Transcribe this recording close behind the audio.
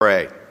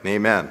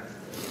Amen.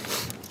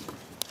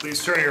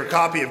 Please turn your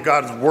copy of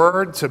God's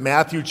Word to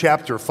Matthew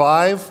chapter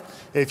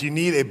 5. If you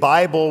need a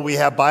Bible, we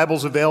have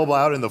Bibles available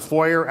out in the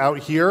foyer out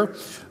here.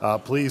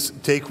 Please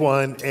take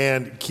one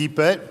and keep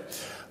it.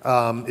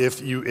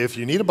 If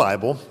you need a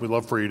Bible, we'd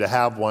love for you to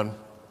have one.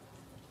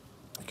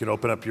 You can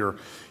open up your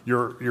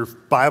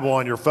Bible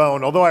on your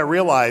phone. Although I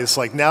realize,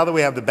 now that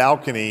we have the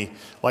balcony,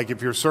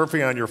 if you're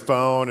surfing on your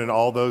phone and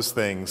all those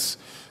things,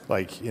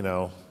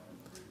 you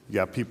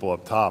got people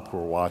up top who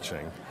are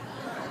watching.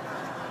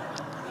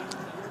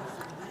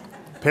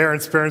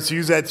 Parents,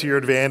 use that to your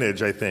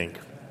advantage, I think.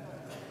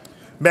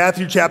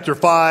 Matthew chapter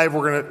 5,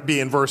 we're going to be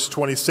in verse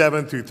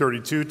 27 through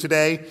 32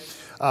 today.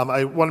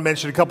 I want to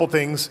mention a couple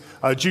things.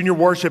 Junior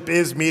worship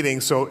is meeting,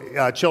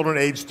 so children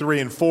age 3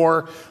 and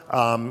 4,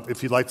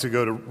 if you'd like to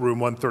go to room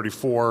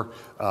 134,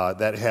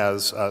 that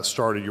has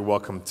started, you're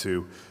welcome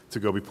to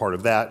go be part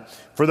of that.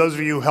 For those of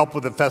you who helped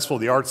with the Festival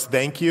of the Arts,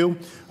 thank you.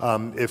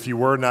 If you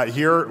were not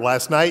here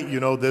last night,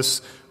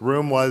 this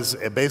room was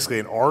basically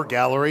an art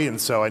gallery,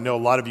 and so I know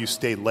a lot of you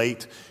stayed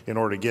late in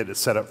order to get it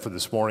set up for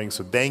this morning,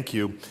 so thank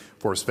you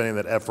for spending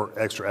that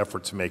extra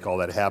effort to make all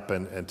that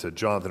happen, and to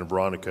Jonathan and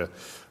Veronica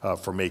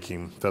for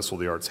making Festival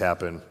of the Arts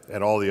happen,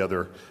 and all the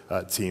other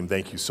team,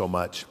 thank you so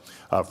much.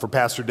 For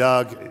Pastor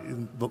Doug,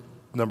 a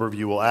number of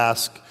you will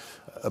ask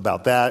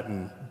about that,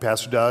 and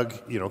Pastor Doug,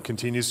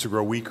 continues to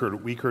grow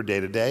weaker day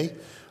to day,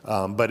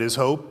 but his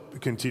hope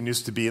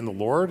continues to be in the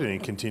Lord, and he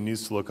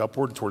continues to look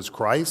upward towards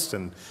Christ,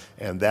 and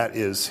that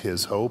is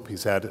his hope.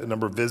 He's had a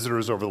number of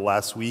visitors over the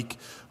last week,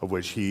 of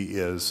which he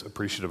is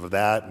appreciative of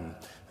that, and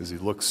as he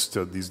looks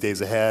to these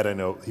days ahead, I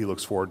know he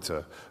looks forward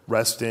to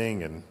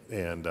resting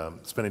and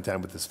spending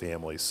time with his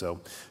family.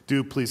 So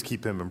do please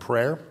keep him in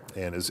prayer.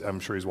 And as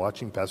I'm sure he's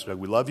watching, Pastor Doug,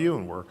 we love you,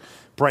 and we're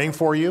praying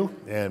for you,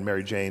 and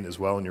Mary Jane as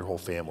well, and your whole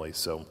family.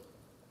 So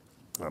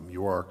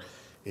you are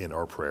in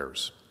our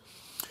prayers.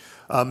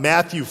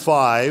 Matthew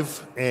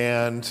 5,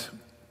 and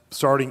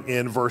starting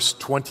in verse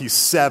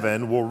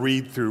 27, we'll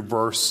read through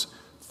verse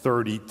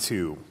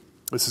 32.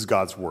 This is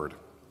God's word.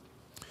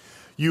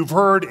 You've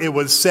heard it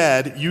was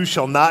said, you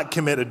shall not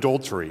commit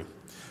adultery.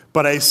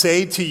 But I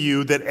say to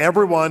you that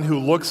everyone who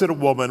looks at a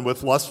woman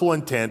with lustful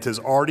intent has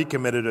already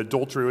committed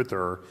adultery with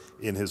her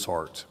in his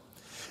heart.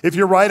 If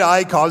your right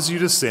eye causes you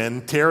to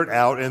sin, tear it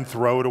out and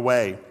throw it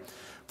away.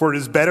 For it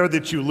is better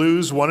that you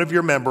lose one of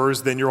your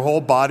members than your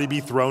whole body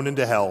be thrown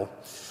into hell.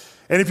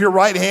 And if your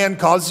right hand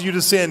causes you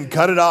to sin,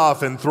 cut it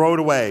off and throw it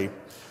away.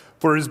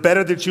 For it is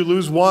better that you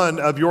lose one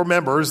of your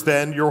members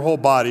than your whole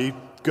body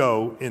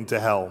go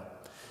into hell.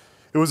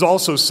 It was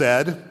also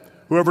said,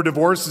 whoever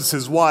divorces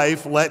his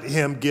wife, let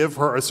him give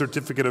her a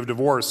certificate of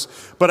divorce.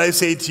 But I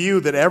say to you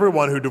that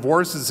everyone who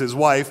divorces his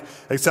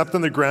wife, except on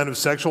the ground of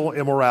sexual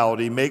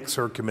immorality, makes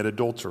her commit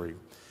adultery.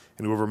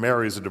 And whoever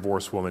marries a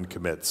divorced woman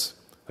commits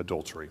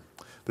adultery.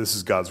 This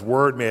is God's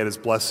word. May it his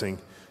blessing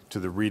to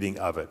the reading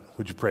of it.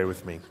 Would you pray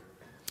with me?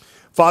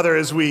 Father,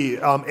 as we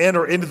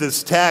enter into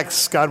this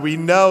text, God, we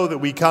know that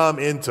we come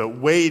into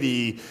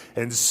weighty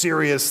and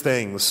serious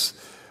things.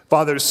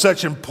 Father,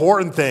 such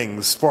important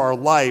things for our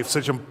life,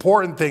 such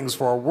important things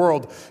for our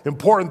world,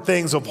 important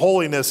things of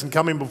holiness and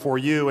coming before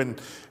you.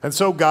 And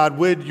so, God,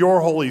 would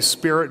your Holy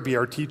Spirit be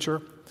our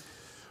teacher?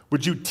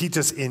 Would you teach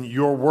us in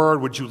your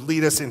word? Would you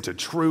lead us into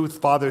truth?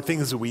 Father,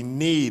 things that we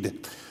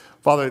need.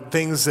 Father,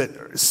 things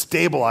that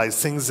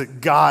stabilize, things that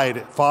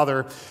guide.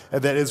 Father,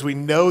 and that as we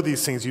know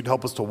these things, you'd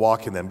help us to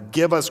walk in them.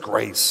 Give us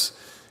grace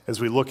as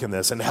we look in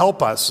this, and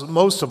help us,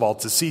 most of all,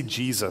 to see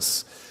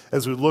Jesus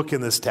as we look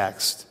in this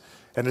text,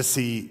 and to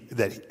see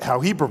that how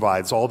he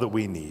provides all that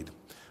we need.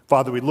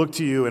 Father, we look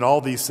to you in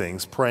all these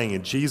things, praying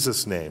in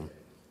Jesus' name,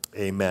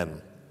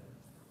 amen.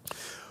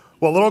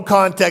 Well, a little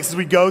context as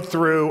we go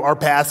through our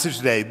passage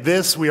today.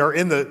 We are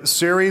in the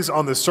series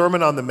on the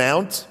Sermon on the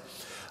Mount.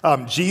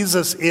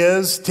 Jesus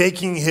is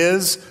taking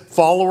his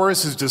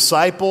followers, his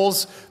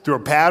disciples, through a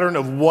pattern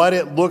of what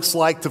it looks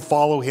like to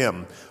follow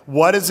him.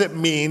 What does it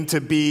mean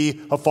to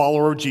be a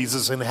follower of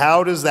Jesus, and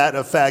how does that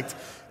affect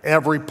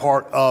every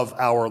part of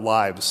our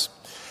lives?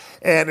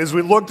 And as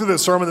we looked through the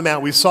Sermon on the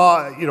Mount, we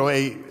saw,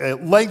 a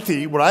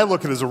lengthy, what I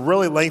look at as a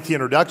really lengthy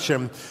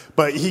introduction,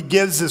 but he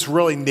gives this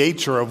really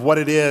nature of what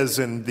it is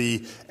and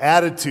the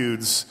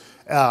attitudes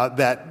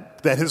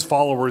that his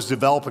followers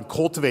develop and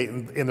cultivate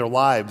in their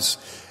lives.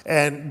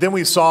 And then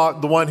we saw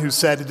the one who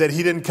said that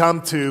he didn't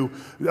come to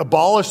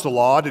abolish the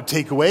law, to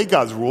take away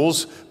God's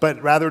rules,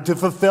 but rather to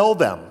fulfill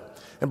them.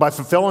 And by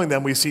fulfilling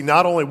them, we see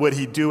not only would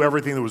he do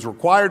everything that was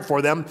required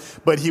for them,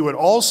 but he would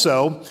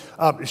also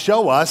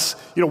show us,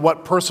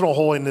 what personal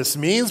holiness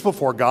means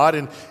before God,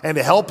 and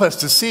to help us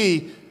to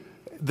see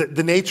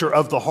the nature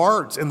of the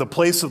heart and the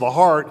place of the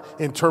heart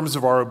in terms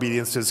of our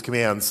obedience to his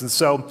commands. And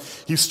so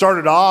he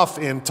started off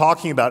in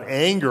talking about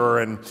anger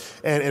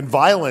and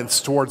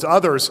violence towards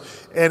others,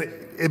 and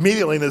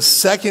immediately in his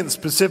second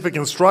specific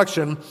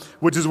instruction,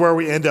 which is where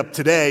we end up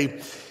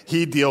today,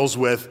 he deals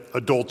with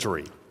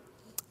adultery.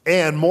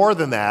 And more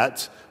than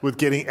that, with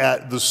getting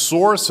at the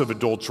source of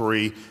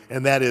adultery,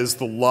 and that is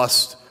the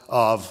lust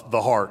of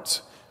the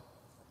heart.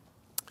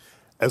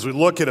 As we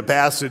look at a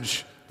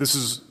passage This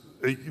is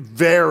a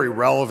very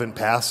relevant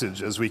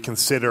passage as we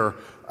consider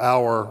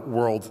our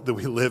world that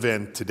we live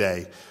in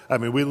today. I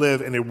mean, we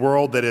live in a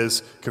world that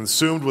is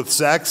consumed with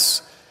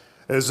sex.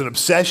 There's an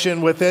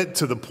obsession with it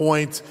to the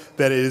point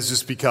that it has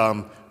just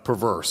become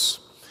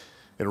perverse.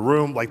 In a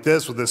room like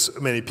this with this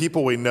many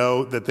people, we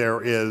know that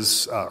there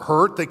is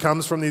hurt that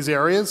comes from these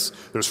areas.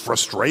 There's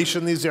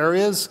frustration in these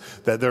areas,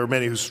 that there are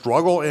many who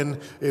struggle in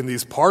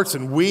these parts,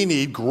 and we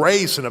need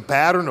grace and a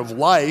pattern of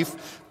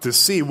life to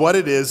see what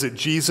it is that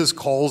Jesus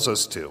calls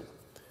us to.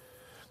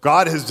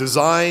 God has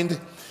designed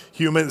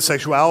human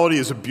sexuality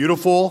as a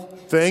beautiful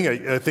thing,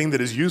 a thing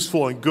that is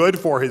useful and good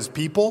for his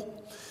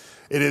people.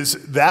 It is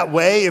that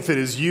way if it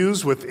is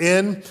used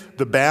within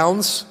the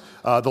bounds,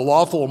 the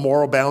lawful and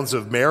moral bounds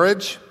of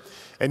marriage.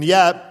 And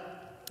yet,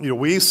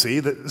 we see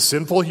that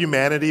sinful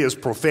humanity has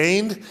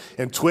profaned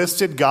and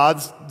twisted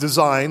God's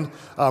design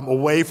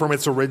away from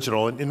its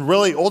original and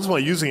really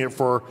ultimately using it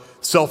for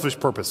selfish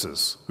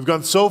purposes. We've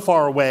gone so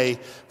far away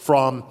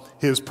from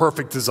his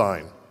perfect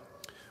design.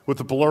 With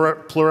the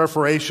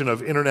proliferation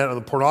of internet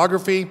and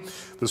pornography,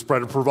 the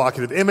spread of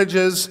provocative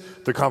images,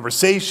 the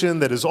conversation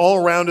that is all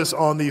around us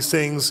on these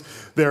things,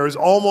 there is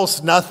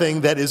almost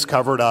nothing that is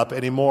covered up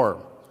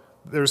anymore.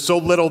 There's so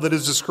little that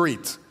is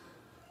discreet.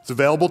 It's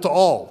available to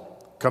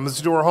all. Comes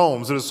into our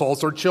homes. It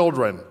assaults our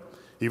children,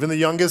 even the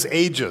youngest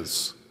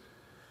ages.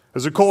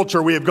 As a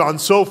culture, we have gone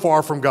so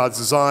far from God's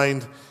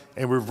design,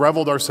 and we've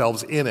reveled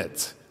ourselves in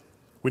it.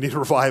 We need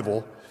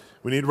revival.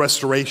 We need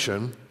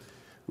restoration.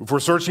 If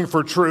we're searching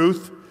for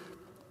truth,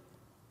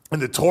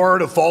 and the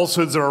torrent of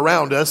falsehoods that are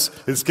around us,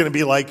 it's going to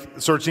be like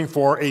searching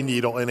for a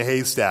needle in a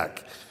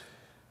haystack.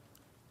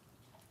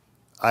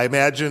 I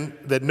imagine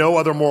that no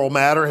other moral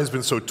matter has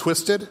been so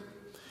twisted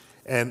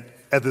and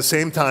at the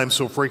same time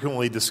so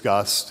frequently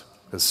discussed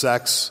as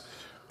sex,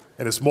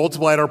 and it's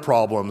multiplied our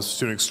problems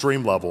to an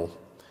extreme level.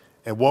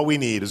 And what we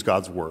need is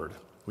God's word.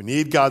 We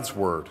need God's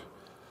word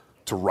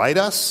to right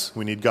us.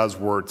 We need God's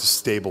word to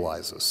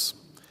stabilize us.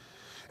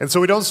 And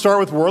so we don't start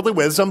with worldly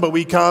wisdom, but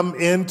we come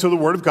into the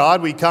Word of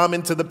God. We come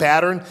into the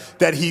pattern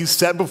that He's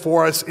set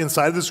before us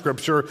inside of the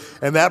Scripture,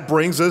 and that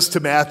brings us to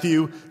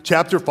Matthew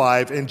chapter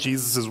 5 and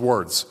Jesus'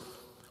 words.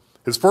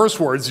 His first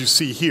words you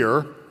see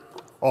here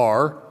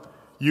are,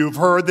 "You've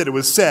heard that it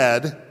was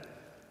said,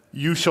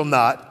 'You shall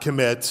not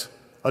commit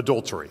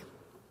adultery.'"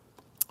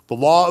 The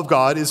law of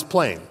God is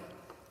plain.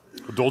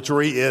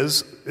 Adultery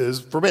is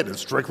forbidden,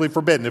 strictly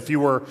forbidden. If you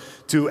were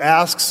to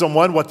ask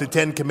someone what the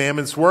 10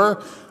 Commandments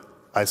were,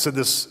 I said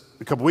this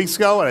a couple weeks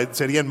ago, and I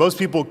said again, most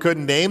people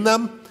couldn't name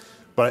them,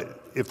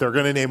 but if they're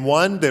going to name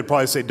one, they'd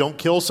probably say don't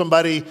kill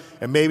somebody,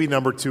 and maybe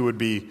number 2 would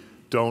be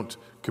don't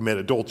commit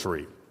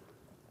adultery.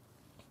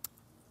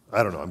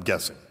 I don't know, I'm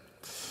guessing.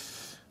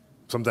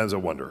 Sometimes I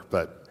wonder,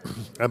 but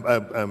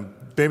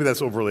maybe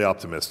that's overly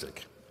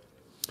optimistic.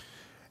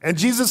 And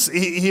Jesus,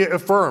 he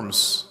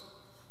affirms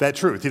that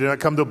truth. He did not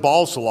come to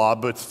abolish the law,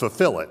 but to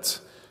fulfill it.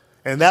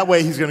 And that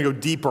way he's going to go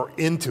deeper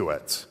into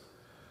it.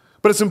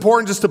 But it's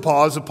important just to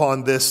pause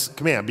upon this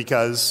command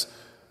because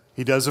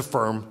he does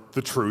affirm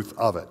the truth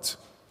of it.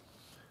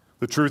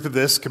 The truth of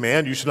this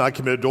command, "You shall not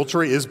commit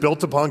adultery," is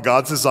built upon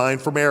God's design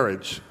for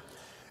marriage.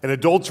 And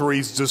adultery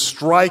is just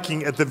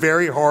striking at the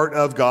very heart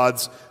of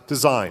God's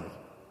design.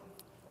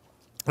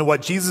 And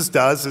what Jesus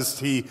does is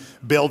he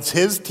builds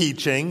his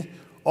teaching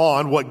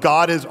on what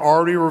God has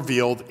already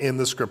revealed in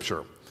the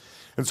Scripture.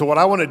 And so what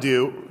I want to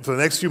do for the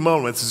next few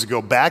moments is to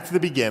go back to the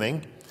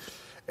beginning,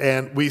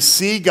 and we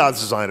see God's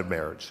design of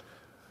marriage.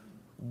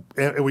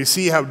 And we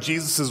see how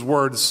Jesus'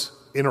 words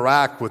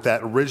interact with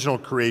that original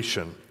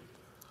creation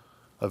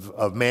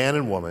of man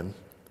and woman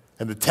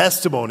and the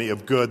testimony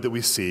of good that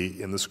we see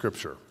in the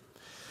Scripture.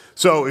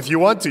 So if you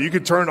want to, you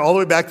could turn all the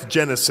way back to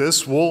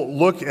Genesis. We'll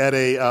look at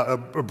a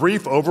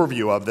brief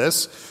overview of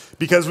this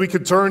because we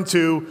could turn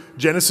to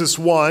Genesis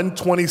 1,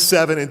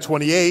 27 and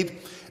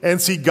 28 and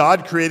see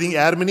God creating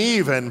Adam and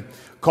Eve and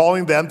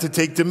calling them to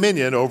take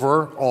dominion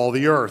over all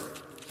the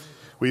earth.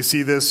 We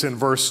see this in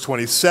verse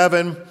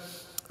 27.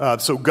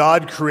 So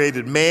God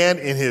created man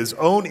in his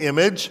own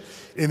image.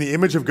 In the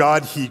image of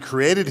God, he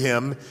created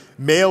him.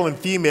 Male and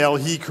female,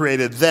 he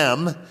created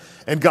them.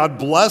 And God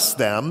blessed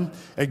them.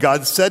 And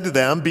God said to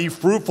them, "Be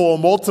fruitful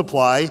and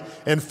multiply,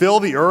 and fill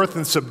the earth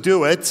and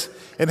subdue it,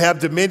 and have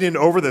dominion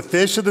over the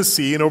fish of the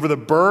sea, and over the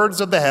birds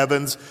of the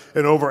heavens,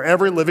 and over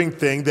every living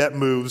thing that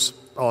moves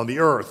on the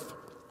earth."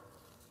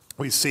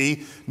 We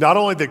see not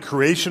only the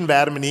creation of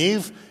Adam and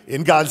Eve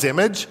in God's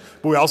image,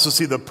 but we also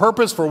see the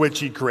purpose for which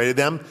he created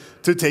them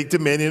to take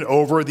dominion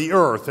over the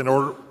earth. In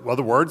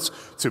other words,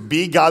 to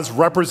be God's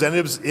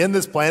representatives in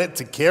this planet,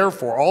 to care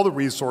for all the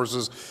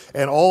resources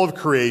and all of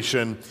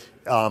creation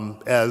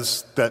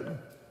as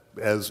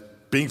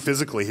being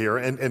physically here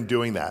and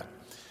doing that.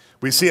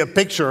 We see a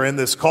picture in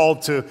this call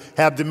to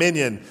have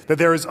dominion, that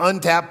there is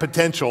untapped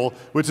potential,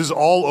 which is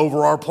all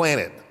over our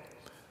planet.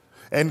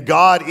 And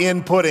God,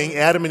 in putting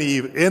Adam and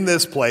Eve in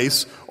this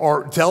place,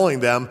 are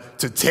telling them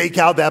to take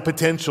out that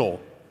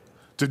potential,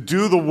 to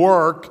do the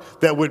work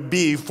that would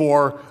be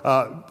for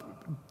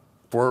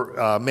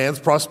for man's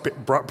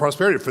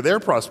prosperity, for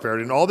their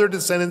prosperity, and all their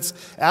descendants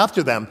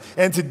after them,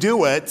 and to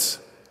do it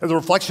as a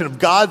reflection of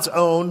God's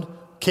own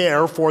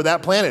care for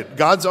that planet,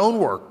 God's own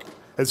work,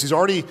 as he's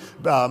already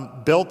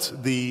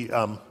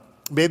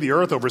made the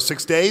earth over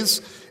 6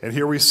 days, and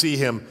here we see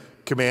him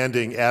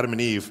commanding Adam and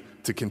Eve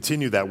to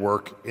continue that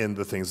work in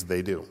the things that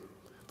they do.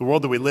 The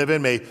world that we live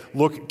in may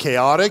look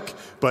chaotic,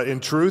 but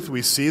in truth,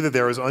 we see that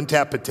there is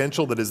untapped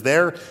potential that is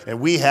there, and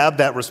we have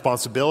that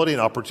responsibility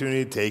and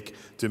opportunity to take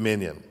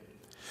dominion.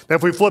 Now,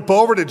 if we flip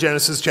over to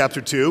Genesis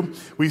chapter 2,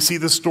 we see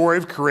the story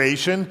of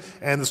creation,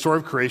 and the story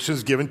of creation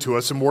is given to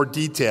us in more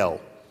detail.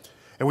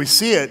 And we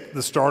see it,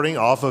 the starting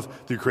off of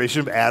the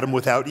creation of Adam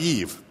without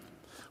Eve.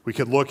 We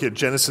could look at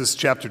Genesis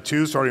chapter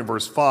 2, starting in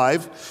verse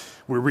 5.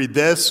 We read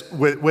this: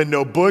 when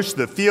no bush of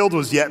the field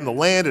was yet in the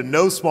land, and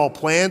no small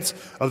plant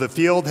of the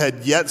field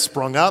had yet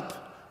sprung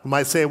up. We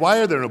might say, why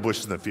are there no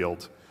bushes in the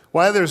field?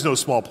 Why there's no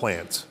small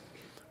plant?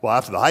 Well,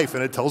 after the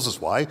hyphen, it tells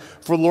us why.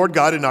 For the Lord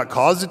God had not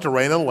caused it to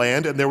rain on the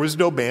land, and there was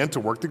no man to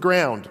work the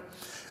ground.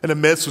 And a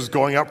mist was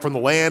going up from the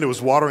land, it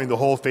was watering the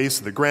whole face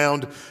of the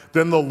ground.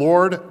 Then the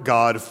Lord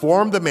God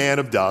formed the man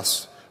of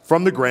dust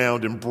from the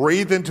ground and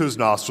breathed into his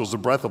nostrils the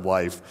breath of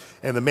life,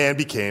 and the man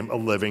became a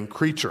living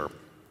creature.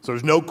 So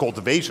there's no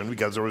cultivation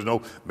because there was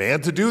no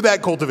man to do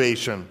that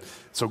cultivation.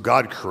 So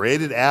God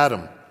created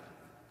Adam.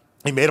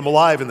 He made him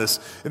alive in this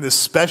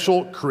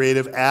special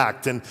creative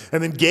act, and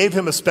then gave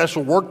him a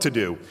special work to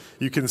do.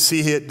 You can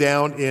see it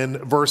down in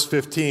verse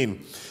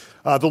 15.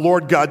 The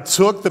Lord God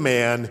took the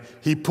man,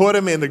 he put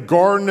him in the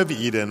Garden of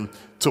Eden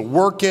to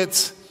work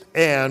it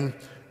and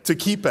to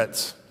keep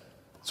it.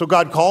 So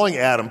God calling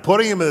Adam,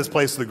 putting him in this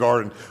place of the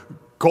garden,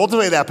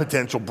 cultivate that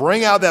potential,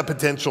 bring out that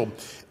potential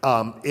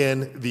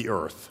in the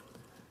earth.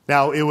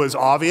 Now, it was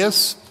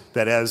obvious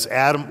that as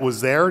Adam was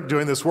there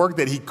doing this work,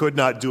 that he could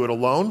not do it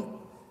alone.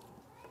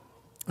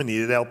 He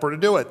needed a helper to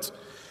do it.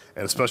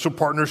 And a special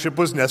partnership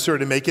was necessary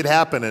to make it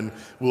happen. And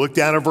we look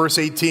down at verse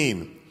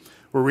 18.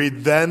 We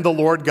read, Then the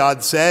Lord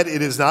God said,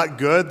 It is not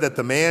good that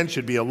the man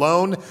should be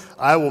alone.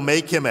 I will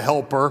make him a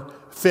helper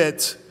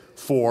fit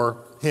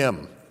for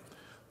him.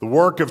 The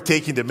work of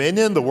taking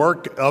dominion, the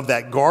work of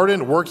that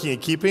garden, working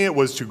and keeping it,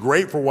 was too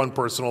great for one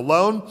person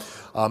alone.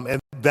 And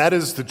that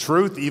is the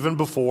truth even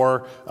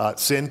before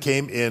sin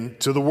came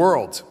into the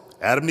world.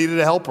 Adam needed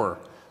a helper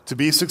to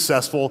be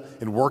successful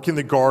in working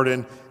the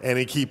garden and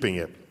in keeping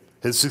it.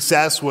 His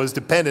success was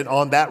dependent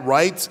on that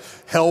right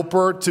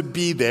helper to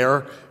be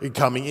there in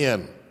coming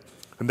in.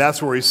 And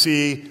that's where we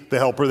see the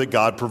helper that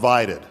God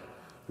provided.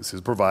 This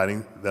is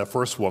providing that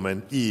first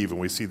woman, Eve,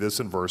 and we see this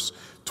in verse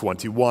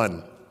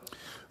 21.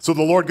 So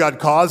the Lord God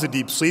caused a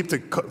deep sleep to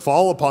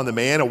fall upon the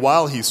man, and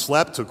while he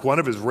slept, took one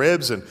of his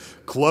ribs and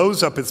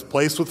closed up its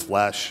place with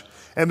flesh.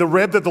 And the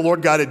rib that the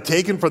Lord God had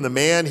taken from the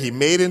man, he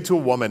made into a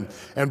woman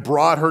and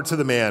brought her to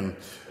the man.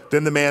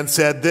 Then the man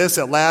said, This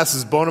at last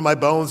is bone of my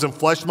bones and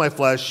flesh of my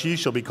flesh. She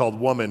shall be called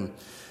woman,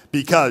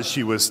 because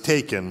she was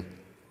taken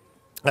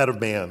out of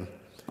man.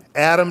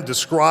 Adam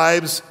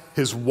describes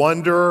his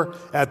wonder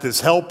at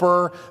this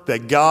helper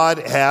that God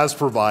has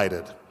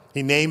provided.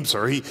 He names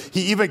her. He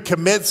even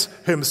commits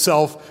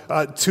himself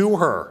to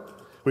her.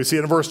 We see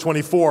it in verse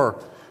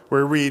 24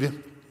 where we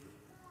read,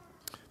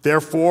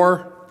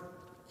 Therefore,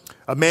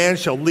 a man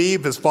shall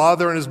leave his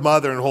father and his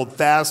mother and hold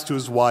fast to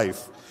his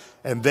wife,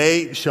 and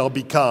they shall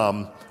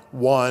become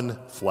one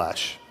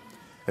flesh.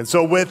 And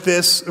so with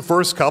this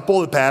first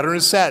couple, the pattern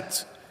is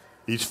set.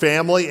 Each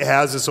family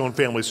has its own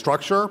family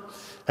structure,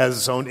 has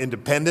its own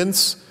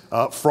independence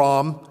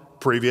from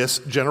previous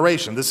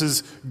generation. This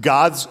is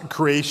God's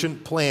creation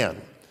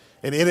plan.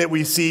 And in it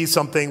we see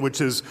something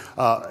which is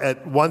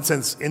at one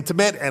sense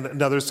intimate and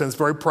another sense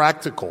very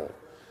practical.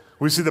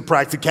 We see the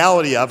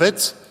practicality of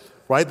it,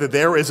 right? That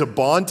there is a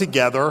bond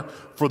together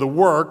for the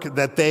work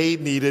that they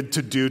needed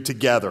to do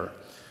together.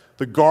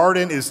 The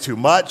garden is too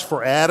much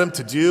for Adam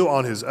to do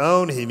on his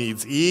own. He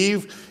needs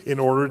Eve in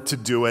order to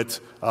do it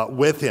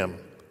with him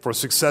for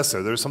success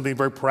there. There's something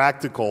very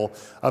practical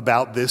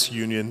about this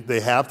union they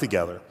have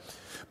together.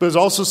 But there's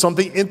also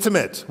something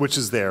intimate which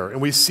is there,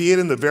 and we see it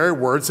in the very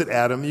words that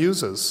Adam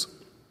uses.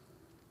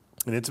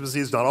 And intimacy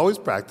is not always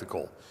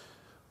practical,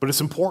 but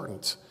it's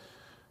important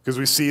because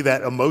we see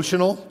that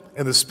emotional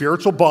and the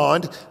spiritual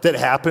bond that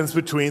happens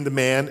between the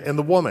man and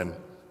the woman.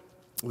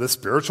 The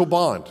spiritual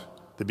bond.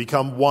 They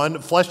become one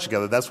flesh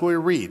together. That's what we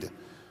read.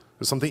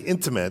 There's something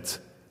intimate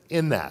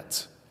in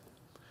that.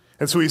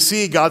 And so we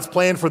see God's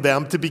plan for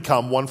them to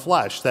become one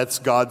flesh. That's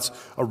God's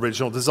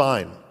original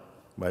design.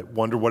 You might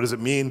wonder, what does it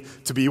mean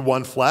to be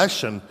one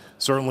flesh? And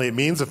certainly it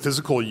means a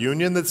physical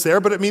union that's there,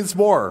 but it means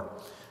more.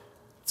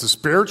 It's a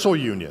spiritual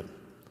union,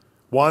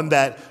 one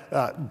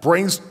that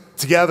brings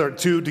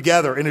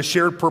together in a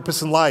shared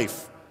purpose in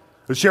life,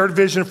 a shared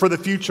vision for the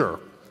future,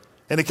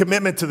 and a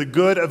commitment to the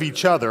good of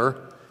each other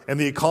and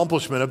the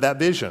accomplishment of that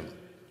vision.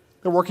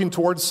 They're working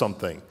towards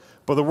something,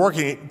 but they're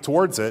working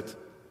towards it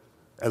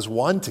as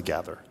one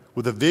together,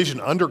 with a vision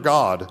under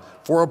God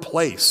for a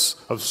place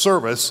of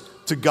service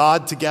to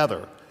God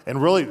together,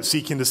 and really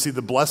seeking to see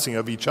the blessing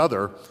of each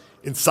other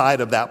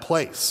inside of that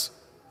place.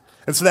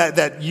 And so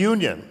that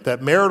union,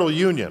 that marital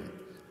union,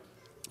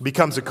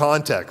 becomes a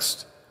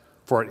context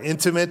for an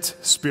intimate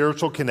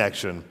spiritual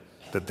connection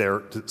that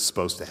they're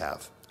supposed to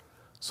have.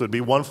 So to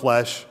be one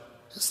flesh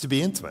is to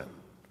be intimate.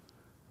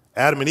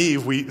 Adam and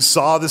Eve, we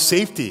saw the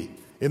safety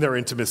in their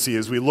intimacy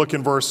as we look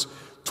in verse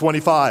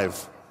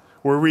 25,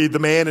 where we read, the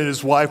man and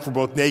his wife were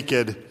both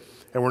naked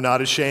and were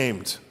not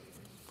ashamed.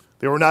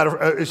 They were not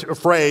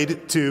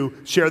afraid to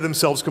share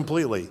themselves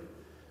completely.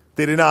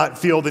 They did not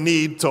feel the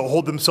need to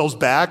hold themselves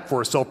back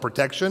for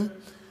self-protection.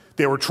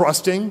 They were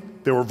trusting.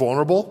 They were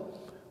vulnerable.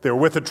 They were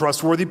with a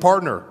trustworthy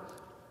partner.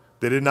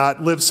 They did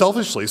not live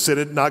selfishly. Sin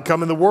did not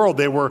come in the world.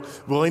 They were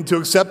willing to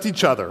accept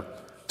each other,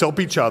 to help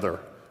each other,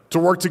 to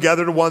work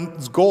together to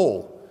one's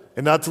goal,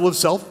 and not to live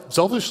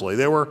selfishly.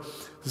 They were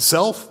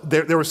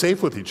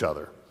safe with each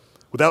other.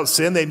 Without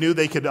sin, they knew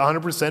they could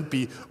 100%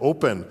 be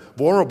open,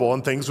 vulnerable,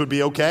 and things would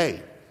be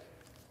okay.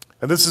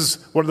 And this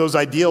is one of those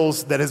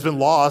ideals that has been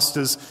lost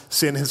as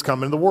sin has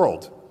come into the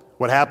world.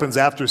 What happens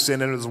after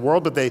sin enters the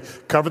world, but they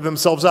cover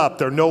themselves up.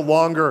 They're no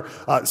longer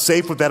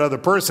safe with that other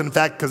person. In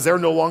fact, because they're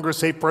no longer a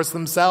safe person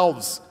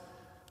themselves.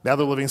 Now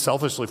they're living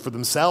selfishly for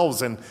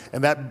themselves, and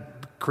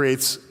that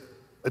creates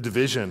a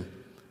division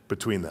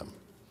between them.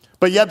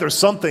 But yet there's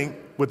something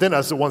within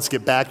us that wants to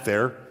get back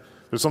there.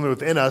 There's something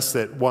within us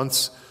that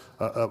wants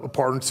a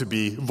partner to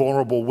be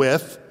vulnerable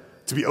with,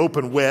 to be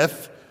open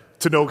with,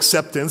 to know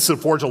acceptance, to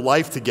forge a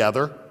life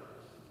together.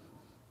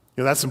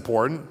 That's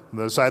important. On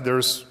the other side,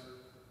 there's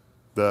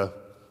the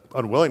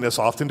unwillingness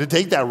often to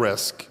take that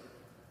risk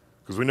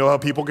because we know how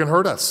people can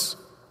hurt us.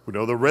 We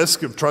know the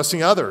risk of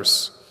trusting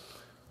others.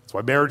 That's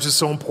why marriage is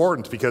so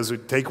important, because we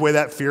take away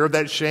that fear of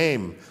that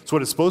shame. It's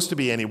what it's supposed to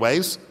be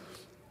anyways.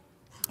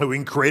 We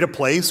can create a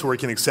place where we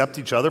can accept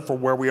each other for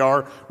where we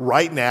are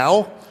right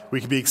now. We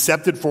can be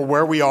accepted for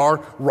where we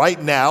are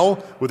right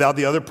now without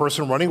the other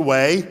person running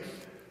away.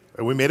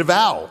 And we made a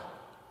vow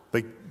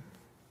that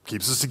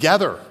keeps us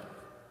together.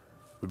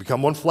 We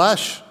become one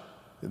flesh.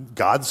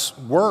 God's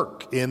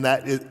work in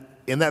that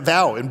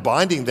vow, in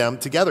binding them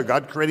together.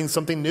 God creating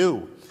something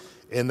new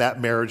in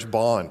that marriage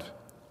bond.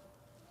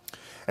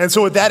 And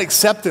so with that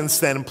acceptance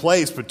then in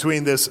place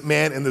between this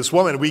man and this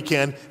woman, we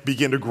can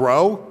begin to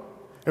grow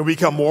and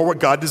become more what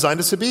God designed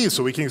us to be,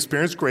 so we can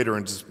experience greater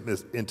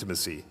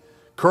intimacy,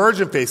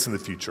 courage in facing the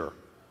future,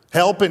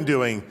 help in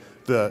doing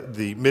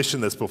the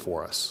mission that's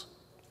before us.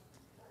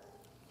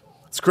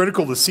 It's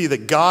critical to see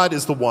that God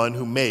is the one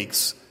who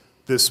makes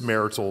this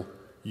marital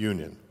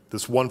union,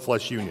 this one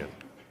flesh union.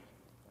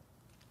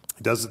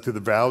 He does it through the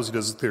vows. He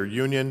does it through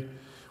union.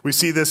 We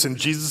see this in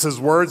Jesus'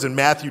 words in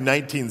Matthew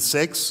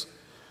 19:6,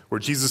 where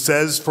Jesus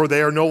says, "For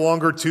they are no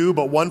longer two,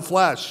 but one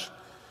flesh.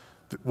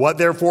 What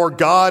therefore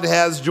God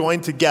has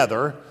joined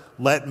together,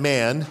 let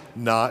not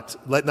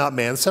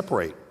man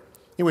separate."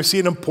 And we see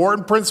an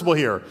important principle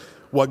here.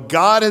 What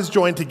God has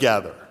joined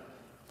together,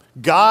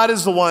 God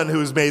is the one who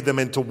has made them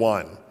into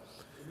one.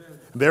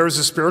 There is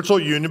a spiritual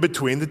union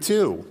between the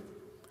two.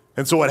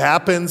 And so what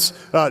happens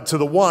to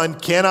the one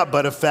cannot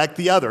but affect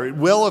the other. It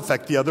will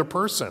affect the other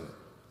person.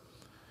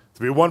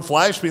 To be one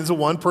flesh means that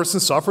one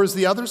person suffers,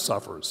 the other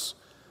suffers.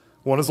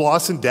 One is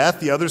lost in death,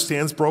 the other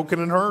stands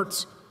broken and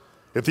hurts.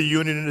 If the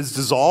union is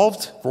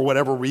dissolved for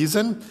whatever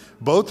reason,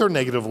 both are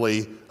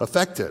negatively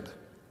affected.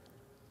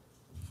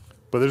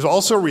 But there's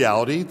also a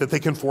reality that they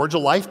can forge a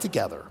life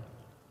together,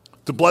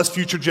 to bless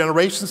future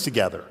generations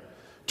together,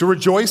 to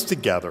rejoice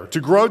together, to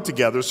grow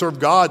together, serve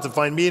God, to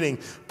find meaning,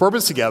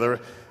 purpose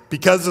together.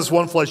 Because this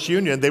one flesh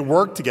union, they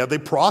work together,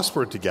 they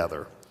prosper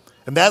together.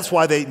 And that's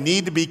why they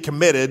need to be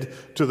committed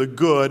to the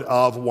good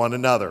of one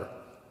another.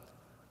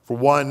 For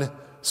one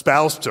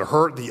spouse to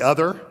hurt the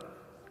other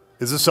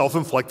is a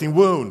self-inflicting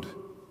wound.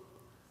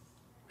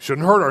 We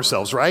shouldn't hurt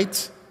ourselves,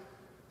 right?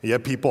 And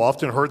yet people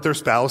often hurt their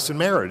spouse in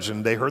marriage,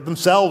 and they hurt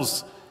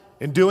themselves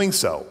in doing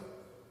so.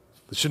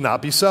 This should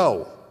not be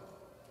so.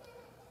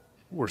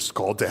 We're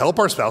called to help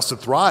our spouse to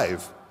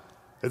thrive.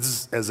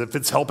 It's as if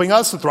it's helping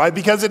us to thrive,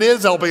 because it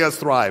is helping us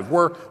thrive.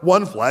 We're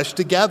one flesh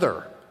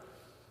together.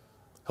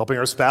 Helping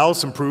our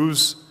spouse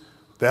improves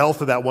the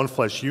health of that one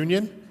flesh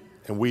union,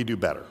 and we do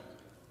better.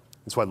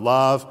 That's why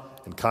love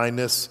and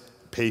kindness,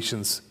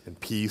 patience and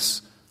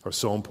peace are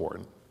so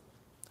important.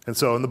 And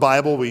so in the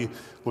Bible, we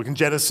look in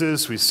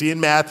Genesis, we see in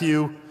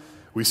Matthew,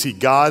 we see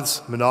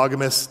God's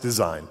monogamous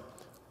design.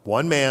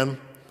 One man,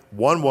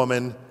 one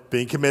woman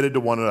being committed to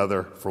one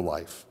another for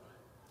life.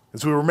 And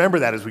so we remember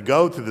that as we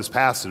go through this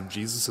passage of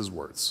Jesus'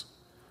 words.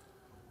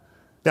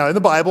 Now, in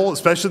the Bible,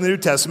 especially in the New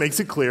Testament, makes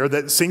it clear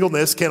that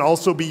singleness can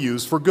also be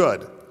used for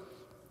good.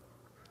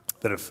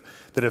 That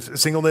if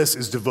singleness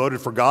is devoted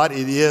for God,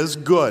 it is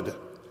good.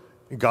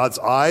 In God's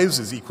eyes,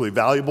 is equally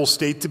valuable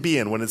state to be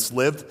in when it's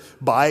lived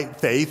by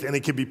faith, and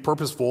it can be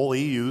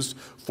purposefully used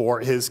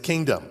for his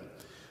kingdom.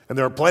 And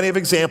there are plenty of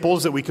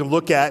examples that we can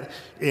look at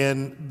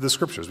in the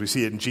scriptures. We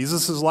see it in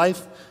Jesus'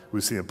 life.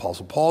 We see it in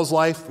Apostle Paul's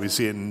life. We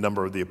see it in a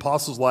number of the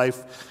apostles'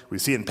 life. We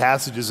see it in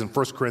passages in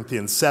 1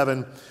 Corinthians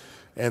 7.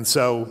 And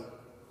so,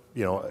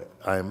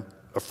 I'm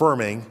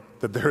affirming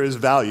that there is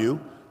value,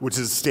 which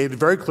is stated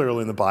very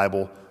clearly in the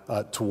Bible,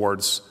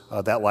 towards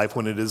that life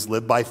when it is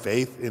lived by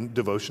faith in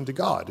devotion to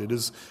God. It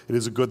is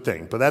a good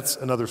thing. But that's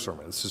another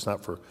sermon. It's just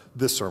not for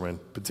this sermon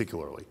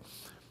particularly,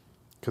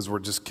 because we're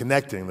just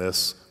connecting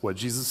this, what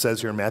Jesus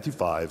says here in Matthew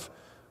 5,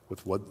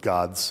 with what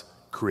God's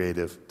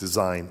creative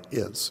design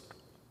is.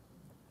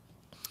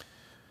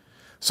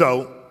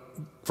 So,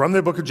 from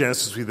the book of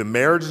Genesis, we see the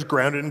marriage is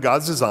grounded in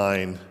God's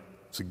design.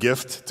 It's a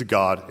gift to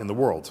God in the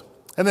world.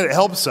 And then it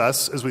helps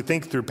us as we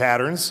think through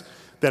patterns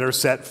that are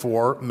set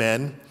for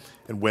men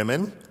and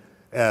women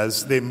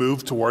as they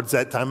move towards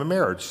that time of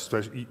marriage,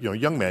 especially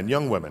young men,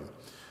 young women.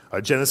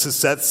 Genesis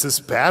sets this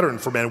pattern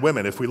for men and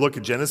women. If we look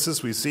at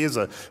Genesis, we see as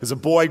a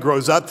boy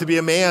grows up to be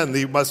a man,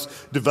 he must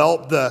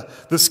develop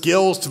the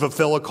skills to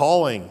fulfill a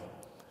calling.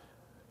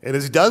 And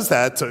as he does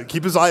that, to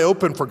keep his eye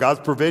open for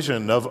God's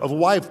provision of a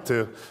wife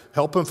to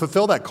help him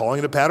fulfill that calling.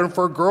 And a pattern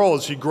for a girl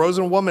as she grows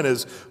in a woman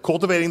is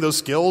cultivating those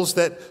skills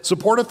that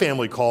support a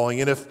family calling.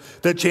 And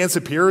if that chance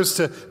appears,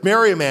 to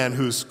marry a man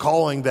whose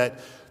calling that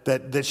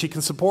she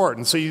can support.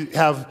 And so you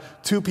have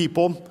two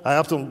people. I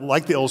often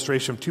like the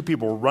illustration of two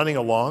people running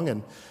along,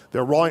 and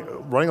they're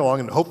running along,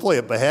 and hopefully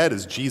up ahead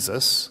is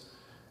Jesus.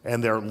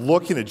 And they're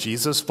looking at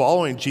Jesus,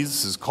 following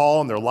Jesus'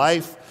 call in their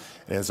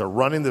life. And as they're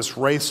running this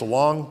race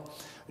along,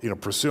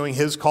 pursuing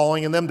his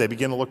calling in them, they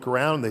begin to look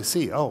around and they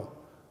see, oh,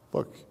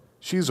 look,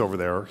 she's over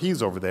there, or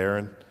he's over there,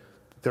 and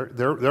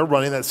they're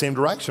running that same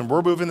direction.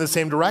 We're moving the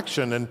same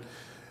direction,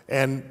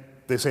 and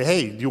they say,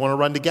 hey, do you want to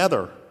run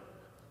together?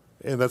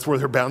 And that's where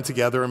they're bound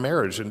together in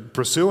marriage and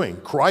pursuing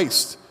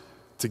Christ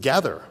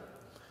together.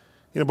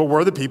 But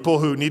we're the people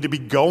who need to be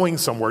going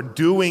somewhere,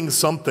 doing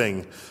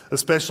something,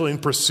 especially in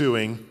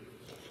pursuing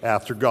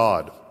after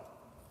God.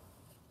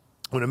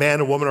 When a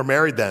man and woman are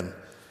married, then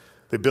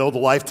they build a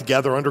life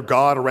together under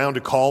God around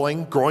a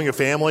calling, growing a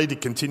family to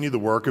continue the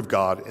work of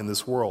God in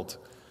this world.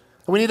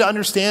 And we need to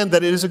understand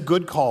that it is a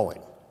good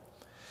calling.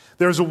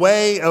 There's a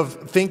way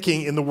of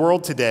thinking in the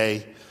world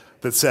today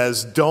that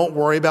says, don't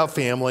worry about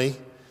family,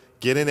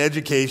 get an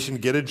education,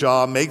 get a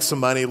job, make some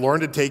money, learn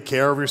to take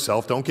care of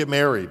yourself, don't get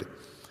married.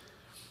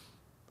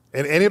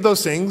 And any of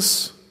those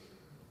things,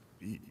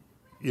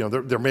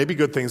 there may be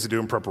good things to do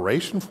in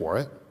preparation for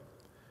it.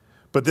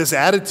 But this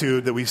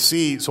attitude that we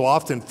see so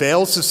often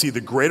fails to see the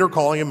greater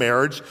calling of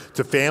marriage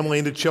to family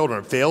and to children.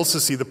 It fails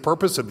to see the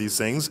purpose of these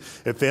things.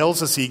 It fails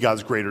to see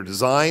God's greater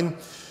design.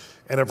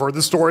 And I've heard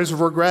the stories of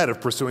regret of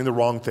pursuing the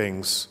wrong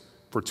things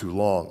for too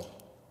long.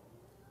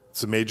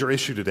 It's a major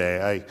issue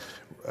today.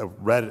 I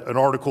read an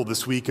article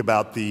this week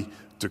about the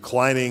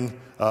declining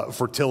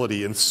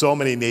fertility in so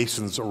many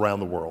nations around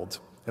the world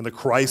and the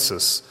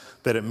crisis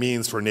that it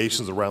means for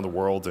nations around the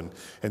world,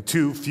 and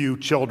too few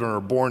children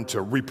are born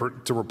to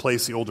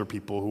replace the older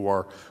people who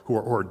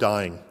are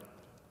dying.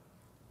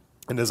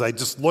 And as I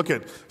just look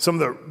at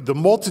some of the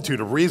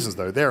multitude of reasons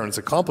that are there, and it's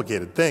a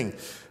complicated thing,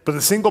 but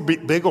the single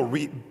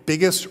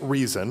biggest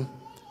reason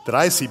that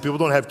I see people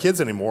don't have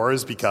kids anymore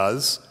is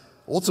because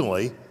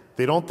ultimately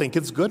they don't think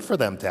it's good for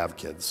them to have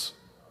kids,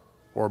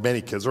 or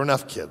many kids, or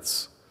enough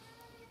kids.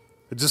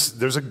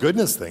 There's a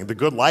goodness thing. The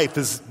good life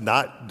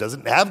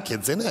doesn't have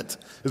kids in it,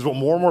 is what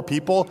more and more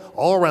people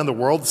all around the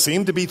world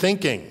seem to be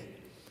thinking.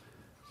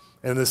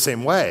 And in the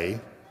same way,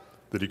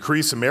 the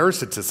decrease in marriage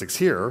statistics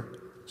here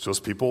shows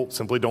people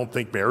simply don't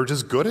think marriage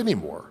is good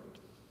anymore.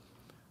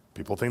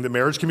 People think that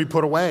marriage can be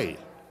put away,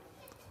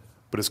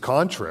 but it's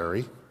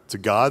contrary to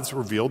God's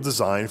revealed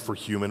design for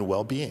human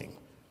well-being.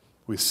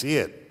 We see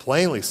it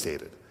plainly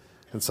stated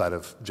inside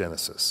of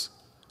Genesis.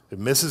 It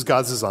misses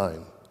God's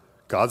design.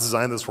 God's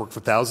design that's worked for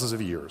thousands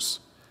of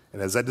years.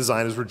 And as that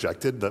design is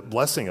rejected, the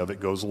blessing of it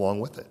goes along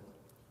with it.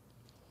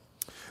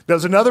 Now,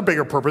 there's another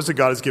bigger purpose that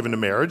God has given to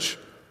marriage.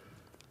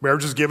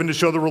 Marriage is given to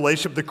show the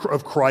relationship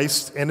of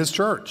Christ and his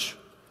church.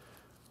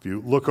 If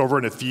you look over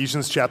in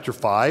Ephesians chapter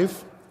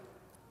 5,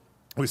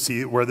 we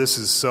see where this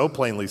is so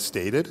plainly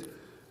stated.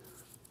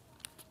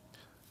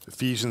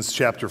 Ephesians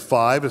chapter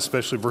 5,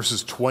 especially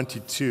verses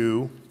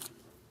 22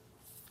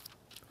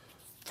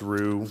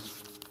 through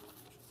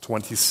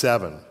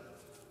 27.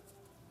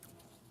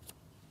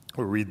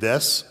 We read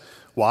this.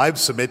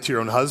 Wives, submit to your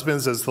own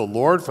husbands as the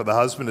Lord, for the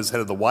husband is head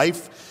of the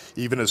wife,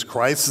 even as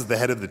Christ is the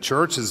head of the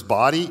church, his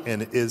body,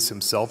 and is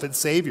himself its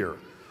Savior.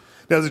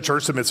 Now, as the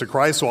church submits to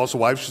Christ, so also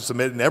wives should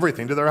submit in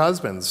everything to their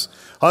husbands.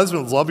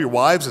 Husbands, love your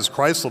wives as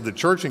Christ loved the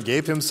church and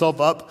gave himself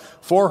up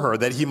for her,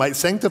 that he might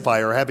sanctify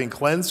her, having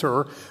cleansed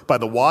her by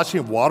the washing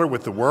of water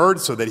with the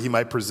word, so that he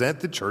might present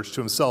the church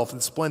to himself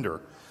in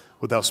splendor,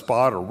 without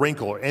spot or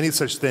wrinkle or any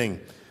such thing,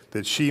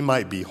 that she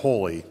might be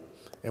holy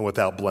and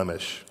without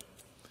blemish.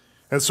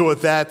 And so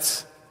with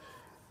that,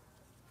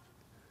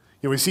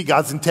 we see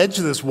God's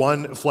intention, this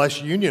one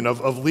flesh union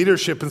of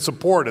leadership and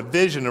support, of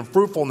vision and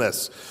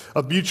fruitfulness,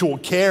 of mutual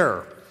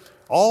care,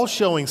 all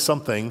showing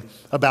something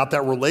about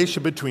that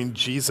relationship between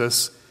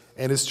Jesus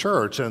and his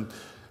church, and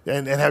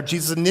how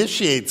Jesus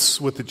initiates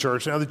with the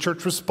church, and how the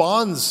church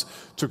responds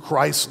to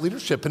Christ's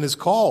leadership and his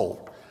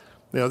call.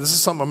 This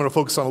is something I'm going to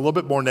focus on a little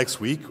bit more next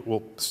week.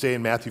 We'll stay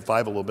in Matthew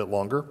 5 a little bit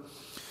longer.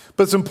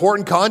 But it's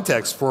important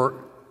context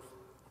for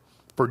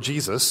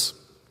Jesus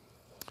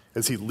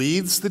as he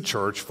leads the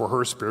church for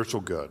her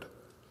spiritual good.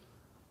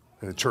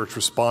 And the church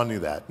responding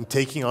to that and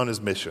taking on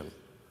his mission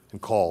and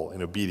call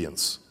in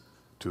obedience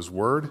to his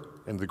word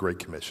and the Great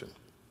Commission.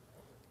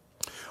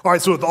 All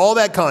right, so with all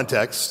that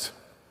context,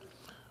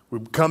 we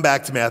come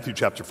back to Matthew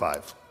chapter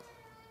 5.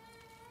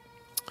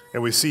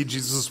 And we see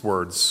Jesus'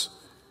 words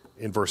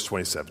in verse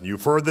 27.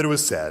 You've heard that it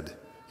was said,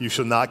 you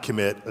shall not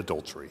commit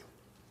adultery.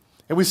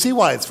 And we see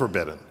why it's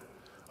forbidden.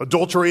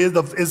 Adultery is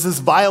this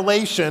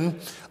violation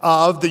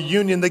of the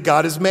union that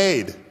God has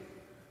made.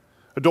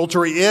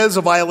 Adultery is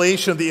a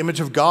violation of the image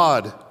of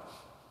God.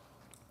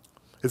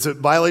 It's a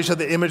violation of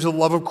the image of the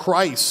love of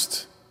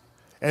Christ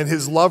and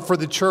his love for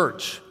the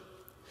church.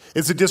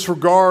 It's a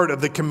disregard of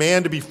the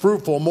command to be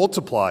fruitful and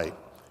multiply.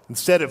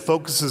 Instead, it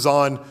focuses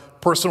on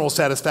personal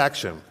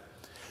satisfaction.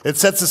 It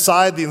sets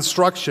aside the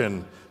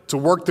instruction to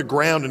work the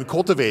ground and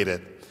cultivate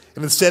it.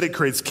 And instead, it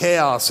creates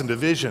chaos and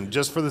division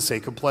just for the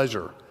sake of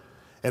pleasure.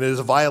 And it is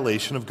a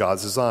violation of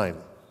God's design.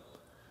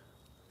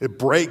 It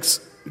breaks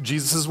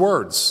Jesus'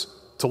 words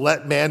to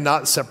let man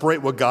not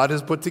separate what God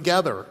has put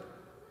together.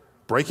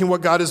 Breaking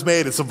what God has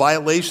made, it's a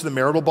violation of the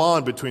marital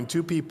bond between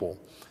two people.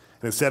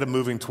 And instead of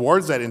moving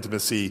towards that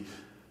intimacy,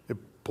 it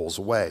pulls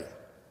away.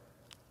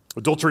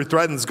 Adultery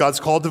threatens God's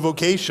call to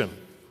vocation,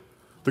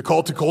 the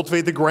call to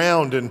cultivate the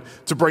ground and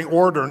to bring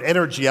order and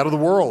energy out of the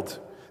world.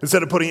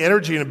 Instead of putting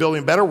energy into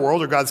building a better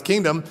world or God's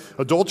kingdom,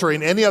 adultery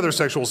and any other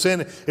sexual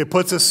sin, it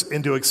puts us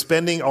into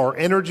expending our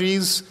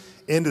energies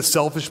into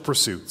selfish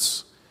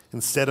pursuits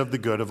instead of the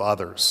good of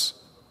others,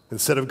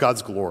 instead of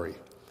God's glory,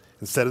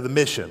 instead of the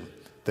mission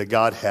that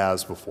God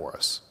has before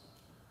us.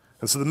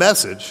 And so the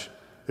message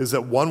is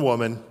that one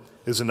woman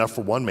is enough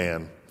for one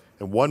man,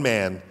 and one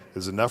man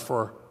is enough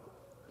for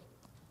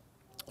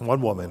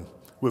one woman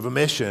with a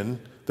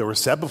mission that was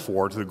set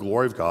before to the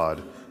glory of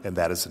God, and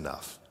that is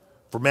enough.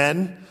 For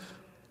men,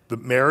 the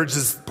marriage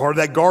is part of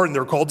that garden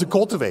they're called to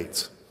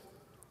cultivate.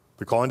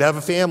 They're calling to have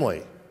a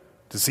family,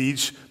 to see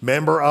each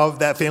member of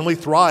that family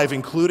thrive,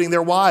 including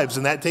their wives,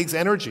 and that takes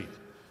energy.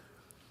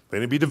 They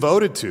need to be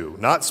devoted to,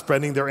 not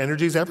spending their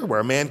energies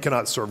everywhere. A man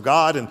cannot serve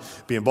God and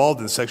be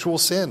involved in sexual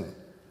sin.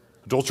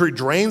 Adultery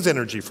drains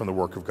energy from the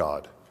work of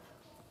God,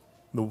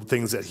 the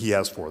things that he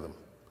has for them.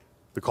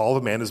 The call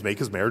of a man is to make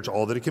his marriage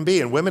all that it can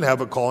be. And women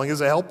have a calling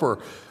as a helper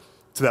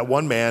to that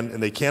one man,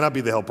 and they cannot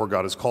be the helper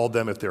God has called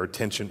them if their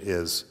attention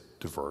is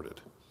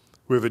diverted.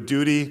 We have a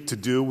duty to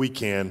do what we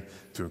can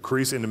to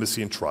increase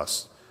intimacy and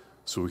trust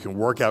so we can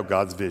work out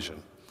God's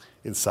vision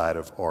inside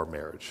of our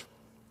marriage.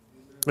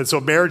 And so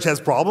marriage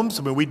has problems.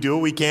 I mean, we do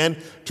what we can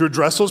to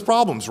address those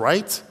problems,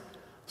 right?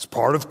 It's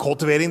part of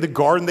cultivating the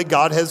garden that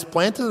God has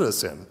planted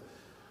us in.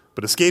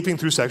 But escaping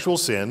through sexual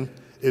sin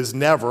is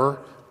never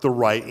the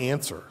right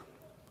answer.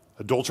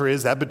 Adultery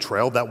is that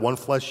betrayal, that one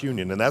flesh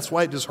union. And that's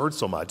why it just hurts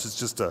so much.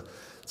 It's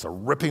a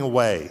ripping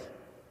away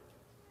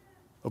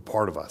a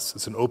part of us.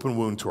 It's an open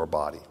wound to our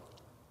body.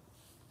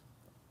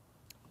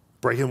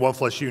 Breaking one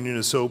flesh union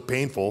is so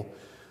painful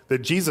that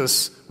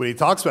Jesus, when he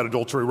talks about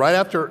adultery, right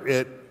after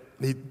it,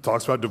 he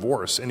talks about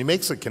divorce, and he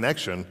makes a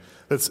connection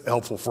that's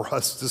helpful for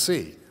us to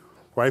see.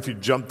 Right? If you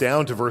jump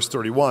down to verse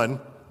 31,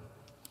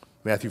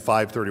 Matthew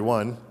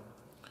 5:31,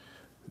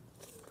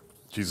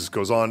 Jesus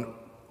goes on,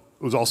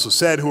 it was also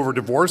said, whoever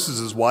divorces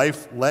his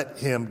wife, let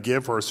him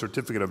give her a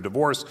certificate of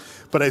divorce.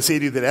 But I say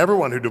to you that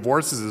everyone who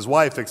divorces his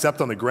wife,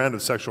 except on the ground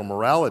of sexual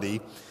morality,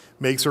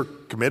 makes her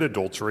commit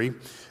adultery,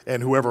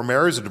 and whoever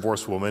marries a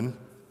divorced woman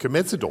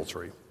commits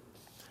adultery.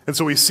 And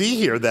so we see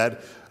here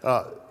that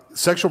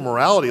sexual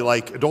morality,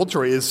 like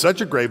adultery, is such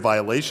a grave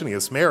violation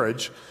against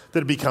marriage that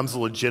it becomes a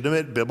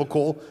legitimate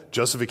biblical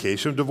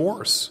justification of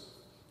divorce.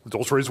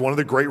 Adultery is one of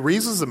the great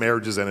reasons that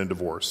marriages end in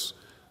divorce.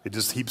 It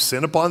just heaps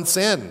sin upon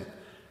sin.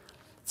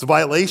 It's a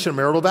violation of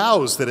marital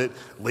vows that it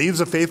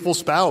leaves a faithful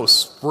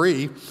spouse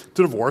free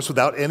to divorce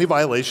without any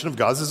violation of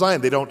God's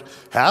design. They don't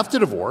have to